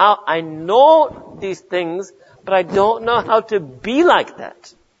know how, I know these things, but I don't know how to be like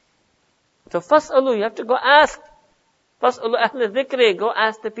that. So fas'alu, you have to go ask. Fas'alu ahl dhikri, go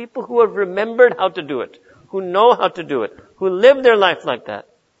ask the people who have remembered how to do it, who know how to do it, who live their life like that.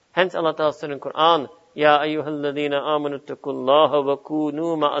 Hence Allah Ta'ala said in Quran, Ya ayyuhalladhina amanu taqullaha wa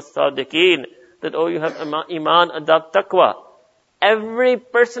kunu ma'as sadiqeen, that you have iman, adopt taqwa. Every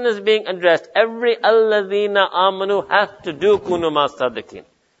person is being addressed. Every alladhina amanu has to do kunu ma'as sadiqeen.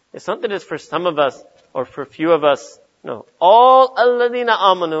 It's not that it's for some of us or for few of us. No. All alladhina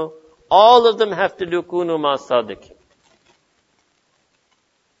amanu, all of them have to do kunu ma'as sadiqeen.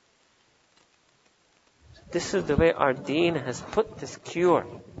 This is the way our deen has put this cure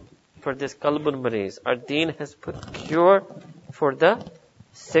for this qalbul mareez. Our deen has put cure for the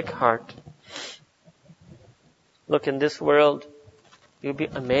sick heart. Look, in this world, you'll be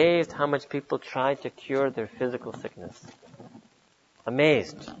amazed how much people try to cure their physical sickness.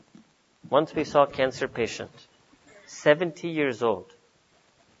 Amazed. Once we saw a cancer patient, 70 years old.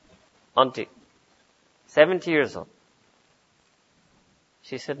 Auntie, 70 years old.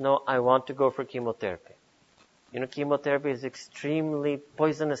 She said, no, I want to go for chemotherapy. You know, chemotherapy is extremely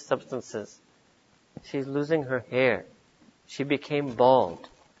poisonous substances. She's losing her hair. She became bald.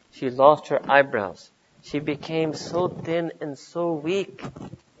 She lost her eyebrows. She became so thin and so weak.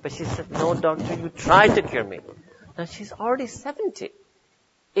 But she said, no, doctor, you tried to cure me. Now she's already 70.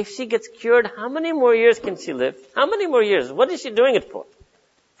 If she gets cured, how many more years can she live? How many more years? What is she doing it for?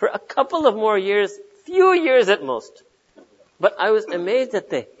 For a couple of more years, few years at most. But I was amazed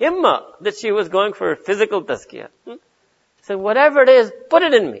at the himmah that she was going for physical tazkiyah. So whatever it is, put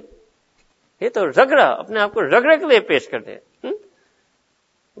it in me. ये तो रगड़ा, अपने आप को रगड़े के लिए पेश कर दे.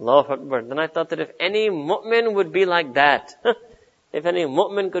 Allahu Akbar. Then I thought that if any mu'min would be like that, if any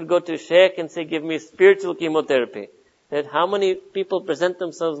mu'min could go to shaykh and say, give me spiritual chemotherapy, that how many people present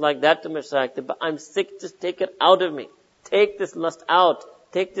themselves like that to mashayikh, but I'm sick, just take it out of me. Take this lust out.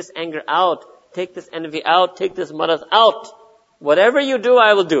 Take this anger out. Take this envy out. Take this maraz out. Whatever you do,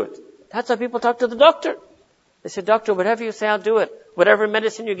 I will do it. That's how people talk to the doctor. They say, doctor, whatever you say, I'll do it. Whatever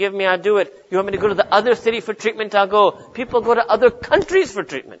medicine you give me, I'll do it. You want me to go to the other city for treatment, I'll go. People go to other countries for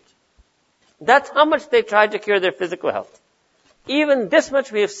treatment. That's how much they try to cure their physical health. Even this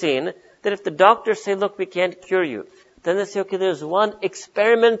much we have seen, that if the doctors say, look, we can't cure you, then they say, okay, there's one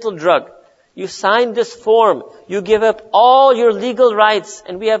experimental drug. You sign this form. You give up all your legal rights,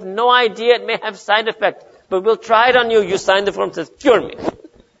 and we have no idea it may have side effect, but we'll try it on you. You sign the form, says, cure me.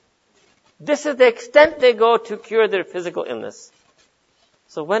 This is the extent they go to cure their physical illness.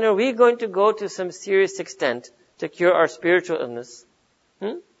 So when are we going to go to some serious extent to cure our spiritual illness?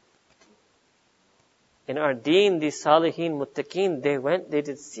 In our deen, these salihin, muttaqeen, they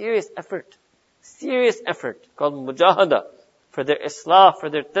did serious effort called mujahada, for their islah, for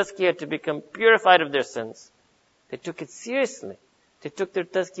their tazkiyah to become purified of their sins. They took it seriously. They took their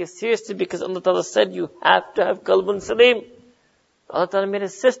tazkiyah seriously because Allah Ta'ala said, you have to have qalbun salim. Allah Ta'ala made a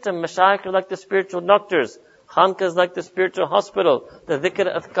system. Mashayikh are like the spiritual doctors. Khanqa is like the spiritual hospital. The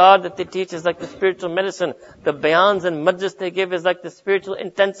dhikr adhkar that they teach is like the spiritual medicine. The bayans and majlis they give is like the spiritual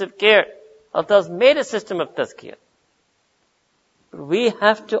intensive care. Allah has made a system of tazkiyah. We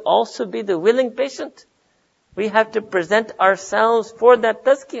have to also be the willing patient. We have to present ourselves for that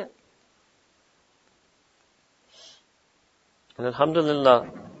tazkiyah. And alhamdulillah,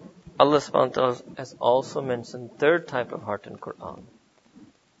 Allah subhanahu wa ta'ala has also mentioned third type of heart in Quran.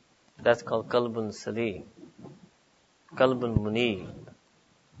 That's called Qalbun Salim. Qalbun Munib.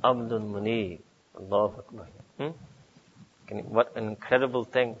 Abdun Munib. Allahu Akbar. What an incredible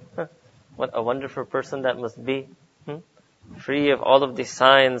thing. What a wonderful person that must be. Free of all of these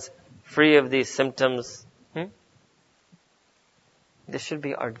signs, free of these symptoms. This should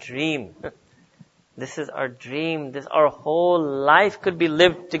be our dream. This is our dream. Our whole life could be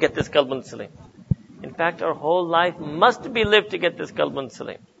lived to get this Qalbun Salim. In fact, our whole life must be lived to get this Qalbun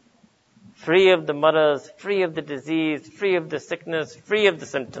Salim. Free of the maraz, free of the disease, free of the sickness, free of the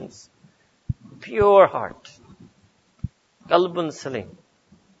symptoms. Pure heart. Qalbun Salim.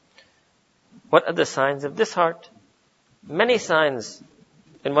 What are the signs of this heart? Many signs.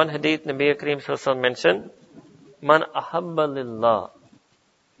 In one hadith, Nabi Kareem Sallallahu Alaihi Wasallam mentioned, Man ahabba lillah,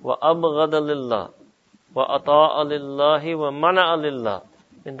 wa abghada lillah, wa ata'a lillahi, wa mana'a lillah.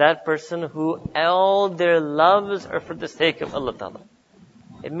 And that person who all their loves are for the sake of Allah Ta'ala.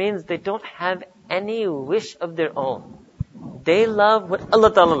 It means they don't have any wish of their own. They love what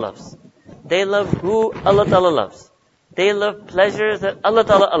Allah Ta'ala loves. They love who Allah Ta'ala loves. They love pleasures that Allah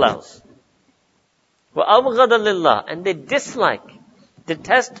Ta'ala allows. وَأَبْغَضَ لِلَّهِ. And they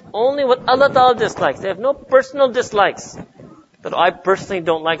detest only what Allah Ta'ala dislikes. They have no personal dislikes. But I personally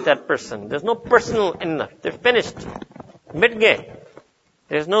don't like that person. There's no personal enough. They're finished. Mit gaye.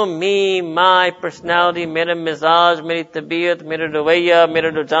 There's no me, my personality, mera mizaj, meri tabiyat, mera rawaiya,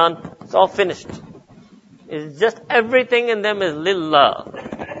 mera rujan. It's all finished. It's just everything in them is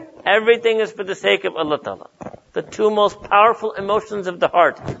lillah. Everything is for the sake of Allah Ta'ala. The two most powerful emotions of the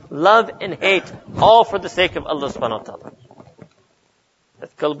heart, love and hate, all for the sake of Allah subhanahu wa ta'ala.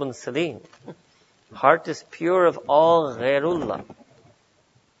 That's Qalbun Salim. Heart is pure of all ghairullah.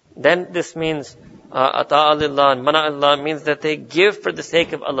 Then this means, ata'alillah and mana'allah means that they give for the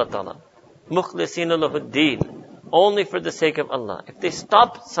sake of Allah Ta'ala. Mukhlisina lahuddin. Only for the sake of Allah. If they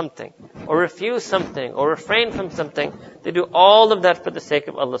stop something, or refuse something, or refrain from something, they do all of that for the sake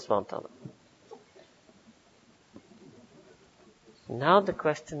of Allah subhanahu wa ta'ala. Now the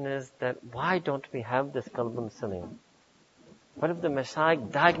question is that why don't we have this Qalbun Salim? What have the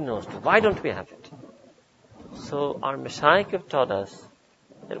Mashaykh diagnosed? Why don't we have it? So our Mashaykh have taught us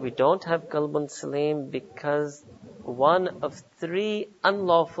that we don't have Qalbun Salim because one of three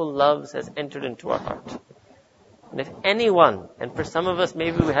unlawful loves has entered into our heart. And if any one, and for some of us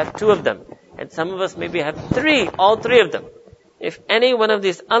maybe we have two of them, and some of us maybe have three, all three of them. If any one of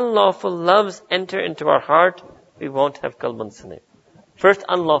these unlawful loves enter into our heart, we won't have Qalbun Salim. First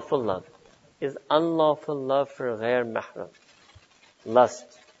unlawful love is unlawful love for ghair mahram. Lust,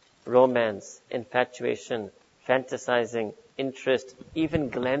 romance, infatuation, fantasizing, interest, even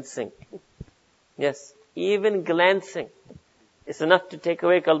glancing. Yes, even glancing. It's enough to take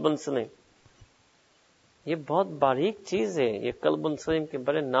away Qalbun Salim. ये बहुत बारीक चीज है ये कल्बुन सलीम के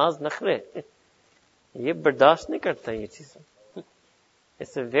बड़े नाज नखरे ये बर्दाश्त नहीं करता ये चीज.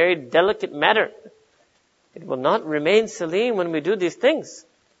 It's a very delicate matter. It will not remain salim when we do these things.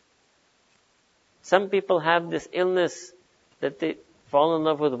 Some people have this illness that they fall in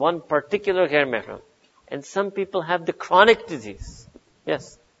love with one particular ghair mahram, and some people have the chronic disease.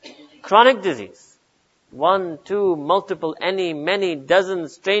 Yes, chronic disease. 1, 2, multiple, any, many,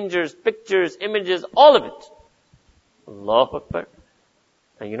 dozens, strangers, pictures, images, all of it. Allahu Akbar.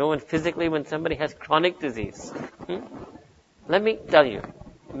 Now you know when somebody has chronic disease. Let me tell you.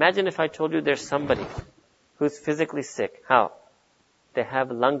 Imagine if I told you there's somebody who's physically sick. How? They have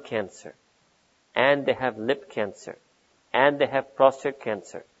lung cancer. And they have lip cancer. And they have prostate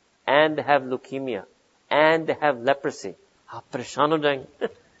cancer. And they have leukemia. And they have leprosy. How pareshan ho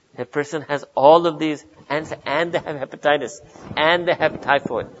jayenge. A person has all of these, and they have hepatitis, and they have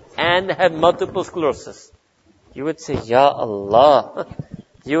typhoid, and they have multiple sclerosis. You would say, Ya Allah,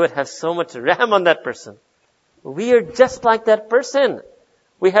 you would have so much rahm on that person. We are just like that person.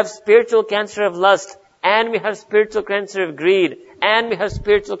 We have spiritual cancer of lust, and we have spiritual cancer of greed, and we have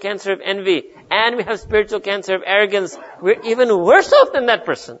spiritual cancer of envy, and we have spiritual cancer of arrogance. We're even worse off than that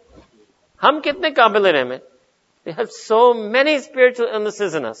person. Hum kitne qabil hai mein? We have so many spiritual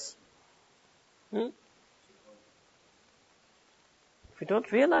illnesses in us. We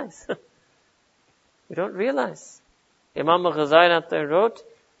don't realize. We don't realize. Imam Ghazali wrote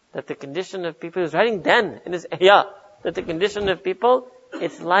that the condition of people, he was writing then in his Ihya, that the condition of people,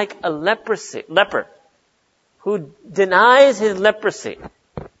 it's like a leper, who denies his leprosy.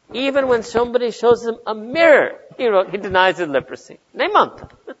 Even when somebody shows him a mirror, he denies his leprosy. Naimant.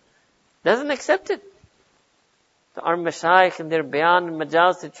 Doesn't accept it. So our mashayikh in their bayan and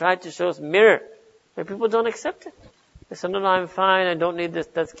majals, they try to show us mirror, but people don't accept it. They say, no, I'm fine, I don't need this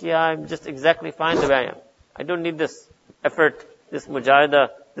tazkiyah, I'm just exactly fine the way I am. I don't need this effort, this mujahida,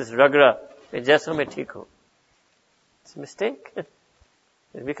 this ragra. It's a mistake.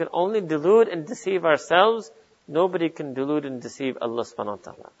 We can only delude and deceive ourselves. Nobody can delude and deceive Allah subhanahu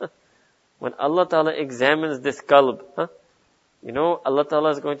wa ta'ala. When Allah ta'ala examines this qalb, Allah ta'ala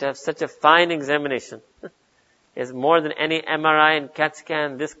is going to have such a fine examination. It's more than any MRI and CAT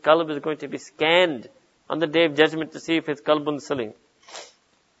scan. This qalb is going to be scanned on the day of judgment to see if it's qalbun salim.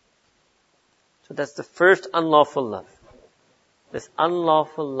 So that's the first unlawful love. This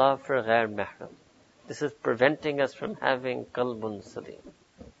unlawful love for ghair mahram. This is preventing us from having qalbun salim.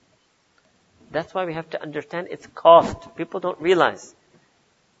 That's why we have to understand its cost. People don't realize.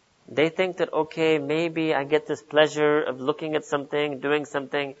 They think that, okay, maybe I get this pleasure of looking at something, doing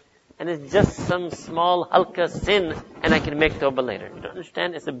something, and it's just some small halka sin, and I can make tawbah later. You don't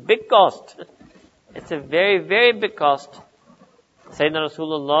understand? It's a big cost. It's a very, very big cost. Sayyidina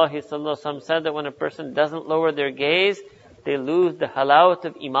Rasulullah sallallahu alaihi wasallam said that when a person doesn't lower their gaze, they lose the halawat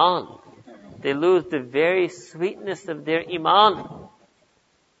of iman. They lose the very sweetness of their iman.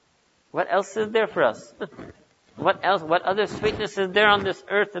 What else is there for us? What else? What other sweetness is there on this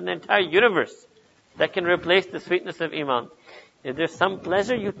earth and the entire universe that can replace the sweetness of iman? Is there some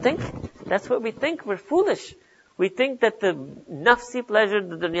pleasure you think? That's what we think. We're foolish. We think that the nafsi pleasure,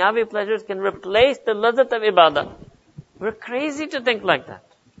 the dunyavi pleasures can replace the lazat of ibadah. We're crazy to think like that.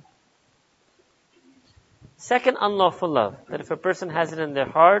 Second unlawful love, that if a person has it in their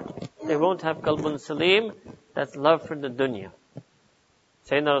heart, they won't have qalbun salim. That's love for the dunya.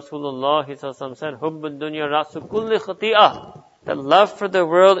 Sayyidina Rasulullah said, Hubbud dunya rasu kulli khati'ah. That love for the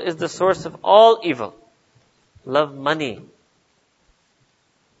world is the source of all evil. Love money.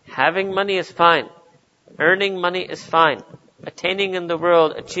 Having money is fine. Earning money is fine. Attaining in the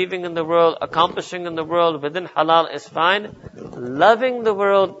world, achieving in the world, accomplishing in the world within halal is fine. Loving the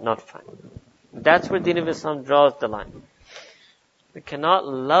world, not fine. That's where Deen of Islam draws the line. We cannot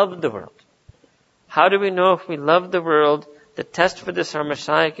love the world. How do we know if we love the world? The test for this our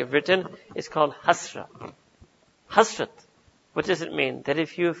mashayikh have written is called hasra. Hasrat. What does it mean? That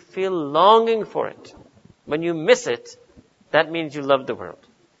if you feel longing for it, when you miss it, that means you love the world.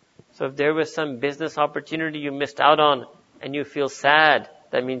 So if there was some business opportunity you missed out on and you feel sad,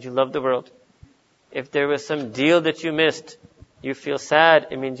 that means you love the world. If there was some deal that you missed, you feel sad,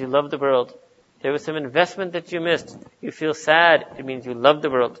 it means you love the world. If there was some investment that you missed, you feel sad, it means you love the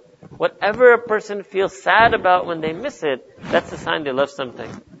world. Whatever a person feels sad about when they miss it, that's a sign they love something.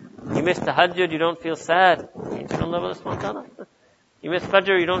 You miss the tahajjud, you don't feel sad, it means you don't love Allah subhanahu wa ta'ala. You miss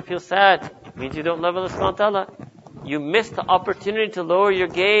fajr, you don't feel sad, it means you don't love Allah subhanahu wa ta'ala. You missed the opportunity to lower your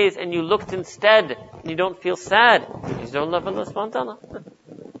gaze and you looked instead and you don't feel sad, it means you don't love Allah subhanahu wa ta'ala.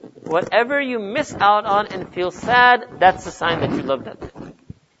 Whatever you miss out on and feel sad, that's a sign that you love that thing.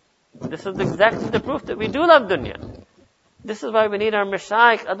 This is exactly the proof that we do love dunya. This is why we need our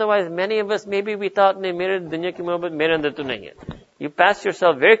mashayikh. Otherwise, many of us, maybe we thought, mere dunya ki mohabbat mere andar to nahi hai. You pass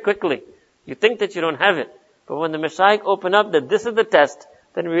yourself very quickly. You think that you don't have it. But when the mashayikh open up that this is the test,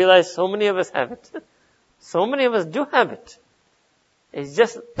 then we realize so many of us have it. So many of us do have it. It's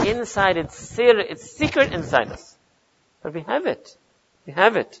just inside, it's secret inside us. But we have it. We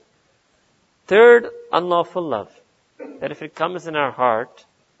have it. Third, unlawful love. That if it comes in our heart,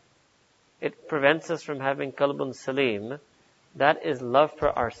 it prevents us from having qalbun salim. That is love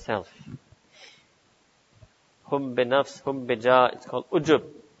for ourselves. Hum bi nafs, hum bi jah. It's called ujub.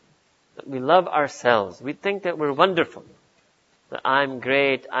 That we love ourselves. We think that we're wonderful. That I'm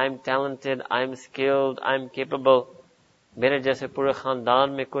great, I'm talented, I'm skilled, I'm capable. Mere jaise pure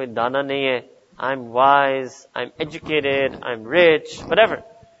khandan mein koi dana nahi hai. I'm wise, I'm educated, I'm rich, whatever.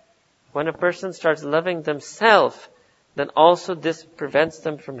 When a person starts loving themselves, then also this prevents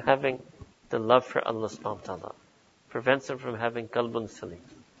them from having the love for Allah subhanahu wa ta'ala. Prevents them from having qalbun salim.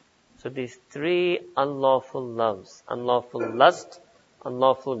 So these three unlawful loves, unlawful lust,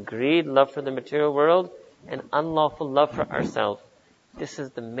 unlawful greed, love for the material world, and unlawful love for ourselves. This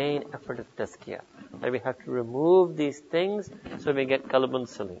is the main effort of tazkiyah. That we have to remove these things so we get qalbun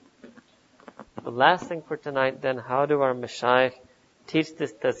salim. The last thing for tonight then, how do our mashayikh teach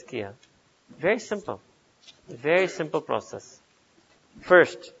this tazkiyah? Very simple. Very simple process.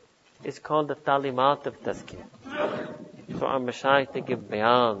 First, it's called the talimat of tazkiyah. So our mashayikh, they give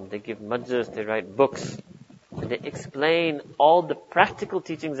bayan, they give majlis, they write books, and they explain all the practical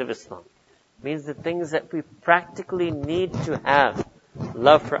teachings of Islam. Means the things that we practically need to have.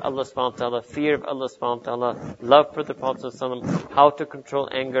 Love for Allah subhanahu wa ta'ala, fear of Allah subhanahu wa ta'ala, love for the Prophet sallallahu alaihi wasallam, how to control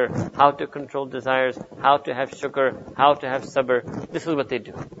anger, how to control desires, how to have shukr, how to have sabr. This is what they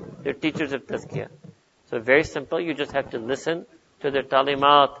do. They're teachers of tazkiyah. So very simple, you just have to listen to their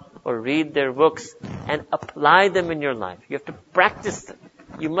talimat or read their books and apply them in your life. You have to practice them.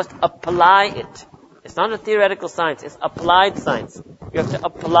 You must apply it. It's not a theoretical science, it's applied science. You have to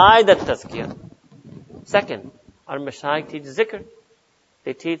apply that tazkiyah. Second, our mashayikh teach zikr.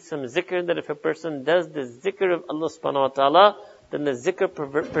 They teach some zikr that if a person does the zikr of Allah subhanahu wa ta'ala, then the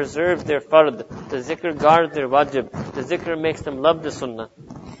zikr preserves their fard. The zikr guards their wajib. The zikr makes them love the sunnah.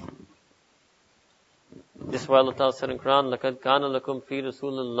 This is why Allah Ta'ala said in Quran, لَقَدْ كَانَ لَكُمْ فِي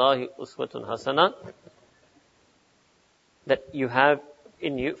رَسُولِ اللَّهِ أُسْوَةٌ حَسَنَةٌ, that you have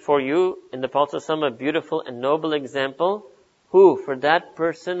for you in the Prophet ﷺ a beautiful and noble example. Who? For that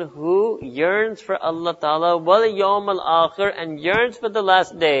person who yearns for Allah Ta'ala wal yawm al-akhir, and yearns for the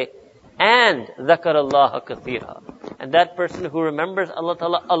last day, and ذَكَرَ اللَّهَ كَثِيرًا, and that person who remembers Allah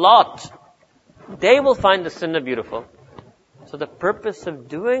Ta'ala a lot, they will find the sunnah beautiful. So the purpose of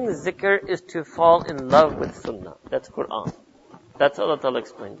doing zikr is to fall in love with sunnah. That's Quran. That's Allah Ta'ala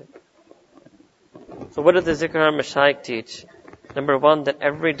explained it. So what does the zikr our mashayikh teach? Number one, that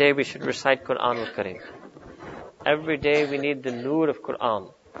every day we should recite Quran al-Kareem. Every day we need the nur of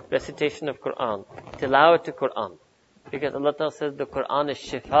Quran, recitation of Quran, tilawat to Quran. Because Allah Ta'ala says the Quran is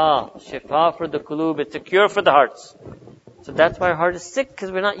shifa for the qulub, it's a cure for the hearts. So that's why our heart is sick,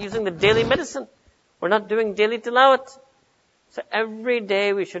 because we're not using the daily medicine. We're not doing daily tilawat. So every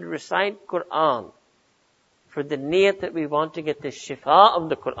day we should recite Quran for the niyat that we want to get the shifa of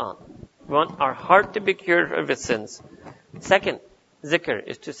the Quran. We want our heart to be cured of its sins. Second, zikr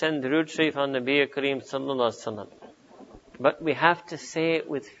is to send Durood Sharif on Nabi Kareem sallallahu alaihi wasallam. But we have to say it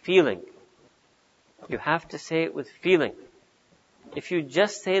with feeling. You have to say it with feeling. If you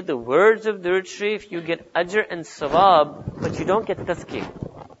just say the words of Durood Sharif, you get ajr and sawab, but you don't get tazkiyah.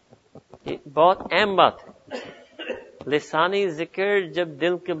 बहुत अहम बात है. लिसानी जिक्र जब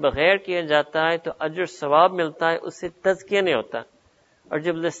दिल के बगैर किया जाता है तो अजर सवाब मिलता है, उससे तज़किया नहीं होता. और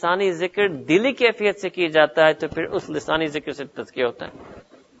जब लिसानी जिक्र दिली कैफियत से किया जाता है तो फिर उस लिसानी जिक्र से तज़किया होता है.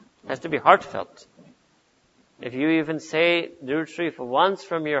 It has to be heartfelt. If you even say Durood Sharif once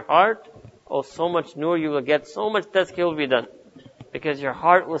from your heart, oh, so much nur you will get, so much tazkiyah will be done. Because your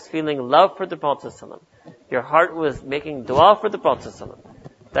heart was feeling love for the Prophet ﷺ. Your heart was making dua for the Prophet ﷺ.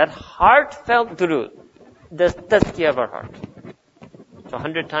 That heartfelt durood, the tazkiyah of our heart. So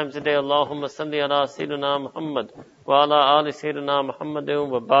 100 times a day, Allahumma salli ala Sayyidina Muhammad wa ala ali Sayyidina Muhammadin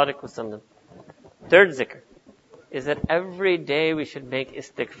wa barik wa sallam. Third zikr is that every day we should make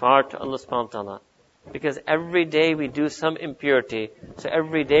istighfar to Allah subhanahu wa ta'ala. Because every day we do some impurity. So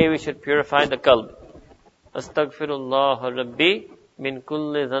every day we should purify the qalb. Astaghfirullah Rabbi min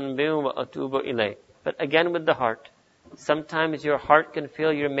kulli dhanbin wa atubu ilayh. But again with the heart. Sometimes your heart can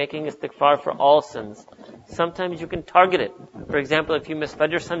feel you're making istighfar for all sins. Sometimes you can target it. For example, if you miss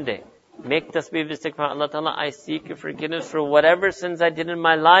Fajr Sunday, make tasbih istighfar. Allah Ta'ala, I seek your forgiveness for whatever sins I did in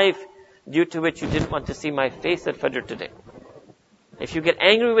my life, due to which you didn't want to see my face at Fajr today. If you get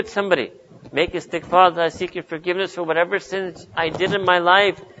angry with somebody, make istighfar that I seek your forgiveness for whatever sins I did in my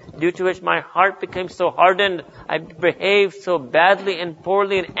life, due to which my heart became so hardened, I behaved so badly and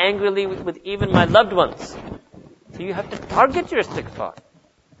poorly and angrily with even my loved ones. So you have to target your istighfar.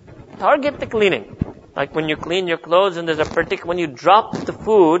 Target the cleaning. Like when you clean your clothes and there's a particular, when you drop the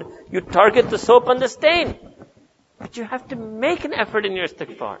food, you target the soap on the stain. But you have to make an effort in your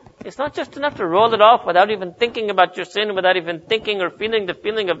istighfar. It's not just enough to roll it off without even thinking about your sin, without even thinking or feeling the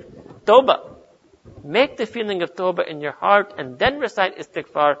feeling of tawbah. Make the feeling of tawbah in your heart and then recite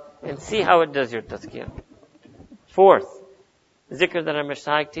istighfar and see how it does your tazkiyah. Fourth, zikr that our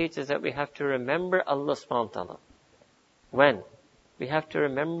mashayikh teach is that we have to remember Allah subhanahu wa ta'ala. When? We have to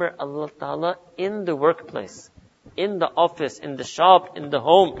remember Allah Ta'ala in the workplace, in the office, in the shop, in the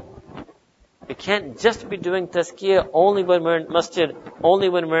home. We can't just be doing tazkiyah only when we're in masjid, only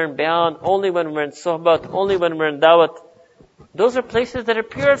when we're in bayan, only when we're in sohbat, only when we're in dawat. Those are places that are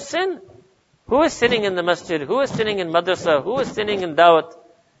pure of sin. Who is sitting in the masjid? Who is sitting in madrasa? Who is sitting in dawat?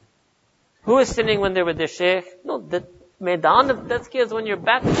 Who is sitting when they're with their shaykh? No, the maidan of tazkiyah is when you're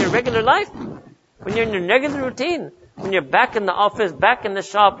back in your regular life, when you're in your regular routine. When you're back in the office, back in the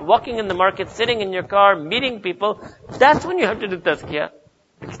shop, walking in the market, sitting in your car, meeting people, that's when you have to do tazkiyah.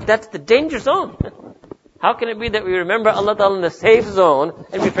 That's the danger zone. How can it be that we remember Allah Ta'ala in the safe zone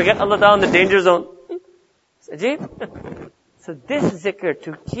and we forget Allah Ta'ala in the danger zone? It's ajib. So this zikr,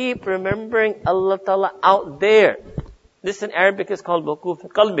 to keep remembering Allah Ta'ala out there, this in Arabic is called wukuf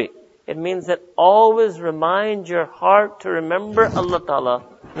qalbi. It means that always remind your heart to remember Allah Ta'ala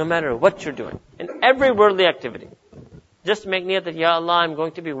no matter what you're doing, in every worldly activity. Just make niyat that, Ya Allah, I'm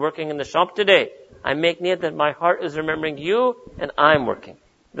going to be working in the shop today. I make niyat that my heart is remembering you and I'm working.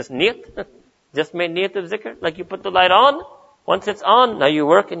 This niyat, just make niyat of zikr. Like you put the light on, once it's on, now you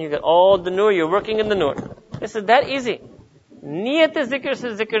work and you get all the nur, you're working in the nur. This is that easy. Niyat zikr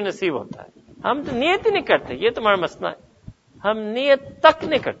se zikr naseeb hota hai. Hum to niyat hi nahi karte, ye tumhara masla hai. Hum niyat tak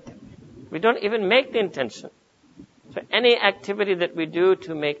nahi karte. We don't even make the intention. So any activity that we do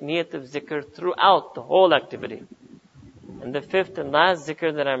to make niyat of zikr throughout the whole activity. And the fifth and last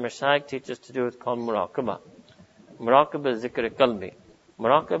zikr that our Mashaykh teaches to do is called muraqabah. Muraqabah is zikr qalbi.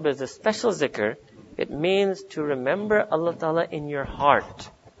 Muraqabah is a special zikr. It means to remember Allah Ta'ala in your heart.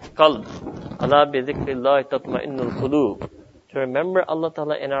 Qalb. Allah bi dhikrillahi tatma'innul qulub. To remember Allah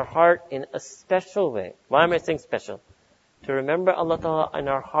Ta'ala in our heart in a special way. Why am I saying special? To remember Allah Ta'ala in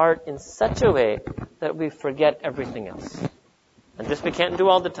our heart in such a way that we forget everything else. And this we can't do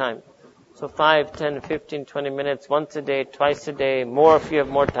all the time. So 5, 10, 15, 20 minutes, once a day, twice a day, more if you have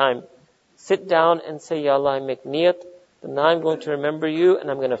more time. Sit down and say, Ya Allah, I make niyat, that now I'm going to remember you and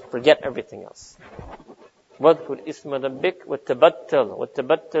I'm going to forget everything else. وَذْكُرْ إِسْمَ رَبِّكَ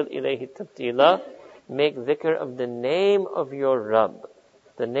وَتَبَتَّلْ إِلَيْهِ تَبْتِيلًا. Make dhikr of the name of your Rabb.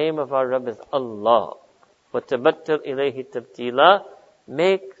 The name of our Rabb is Allah. وَتَبَتَّلْ إِلَيْهِ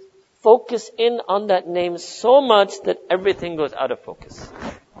تَبْتِيلًا. Focus in on that name so much that everything goes out of focus.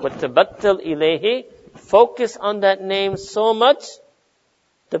 وَتَبَتَّلْ إِلَيْهِ. Focus on that name so much,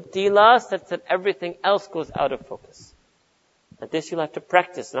 tabtila, such that everything else goes out of focus. And this you'll have to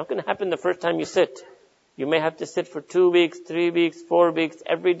practice. It's not going to happen the first time you sit. You may have to sit for 2 weeks, 3 weeks, 4 weeks,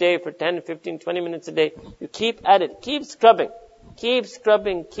 every day for 10, 15, 20 minutes a day. You keep at it. Keep scrubbing. Keep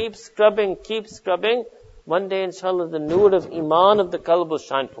scrubbing, keep scrubbing, keep scrubbing. One day, inshallah, the nur of iman of the qalb will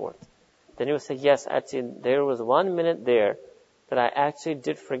shine forth. Then you will say, yes, actually, there was 1 minute there that I actually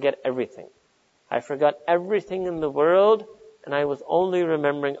did forget everything. I forgot everything in the world, and I was only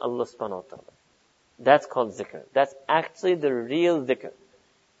remembering Allah subhanahu wa ta'ala. That's called zikr. That's actually the real zikr.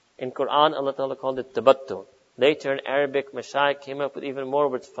 In Quran, Allah ta'ala called it tabattul. Later in Arabic, Mashaykh came up with even more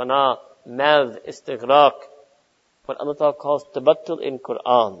words, fana, madh, istighraq. What Allah ta'ala calls tabattul in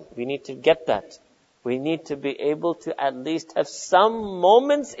Quran. We need to get that. We need to be able to at least have some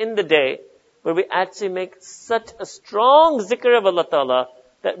moments in the day where we actually make such a strong zikr of Allah Ta'ala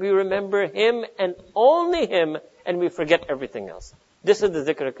that we remember Him and only Him and we forget everything else. This is the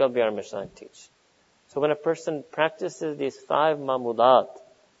zikr qalbi our Mashaykh teach. So when a person practices these 5 mamulat,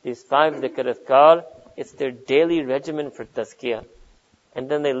 these 5 dhikr azkar, it's their daily regimen for tazkiyah. And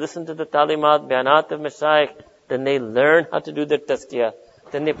then they listen to the talimat, bayanat of Mashaykh, then they learn how to do their tazkiyah.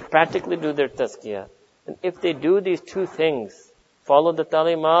 Then they practically do their tazkiyah. And if they do these 2 things, follow the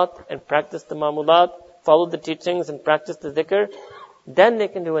talimat and practice the mamulat, follow the teachings and practice the dhikr, then they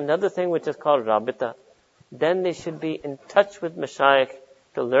can do another thing which is called rabita. Then they should be in touch with Mashaykh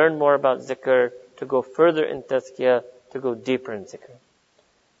to learn more about zikr, to go further in tazkiyah, to go deeper in zikr.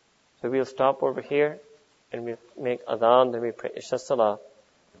 So we'll stop over here and we'll make adhan, then we pray Isha Salah.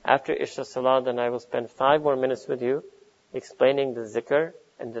 After Isha Salah, then I will spend 5 more minutes with you explaining the zikr,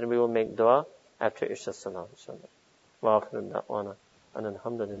 and then we will make dua after Isha Salah, inshallah. Wa akhiru da'wana. And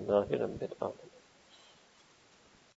alhamdulillahi rabbil alamin.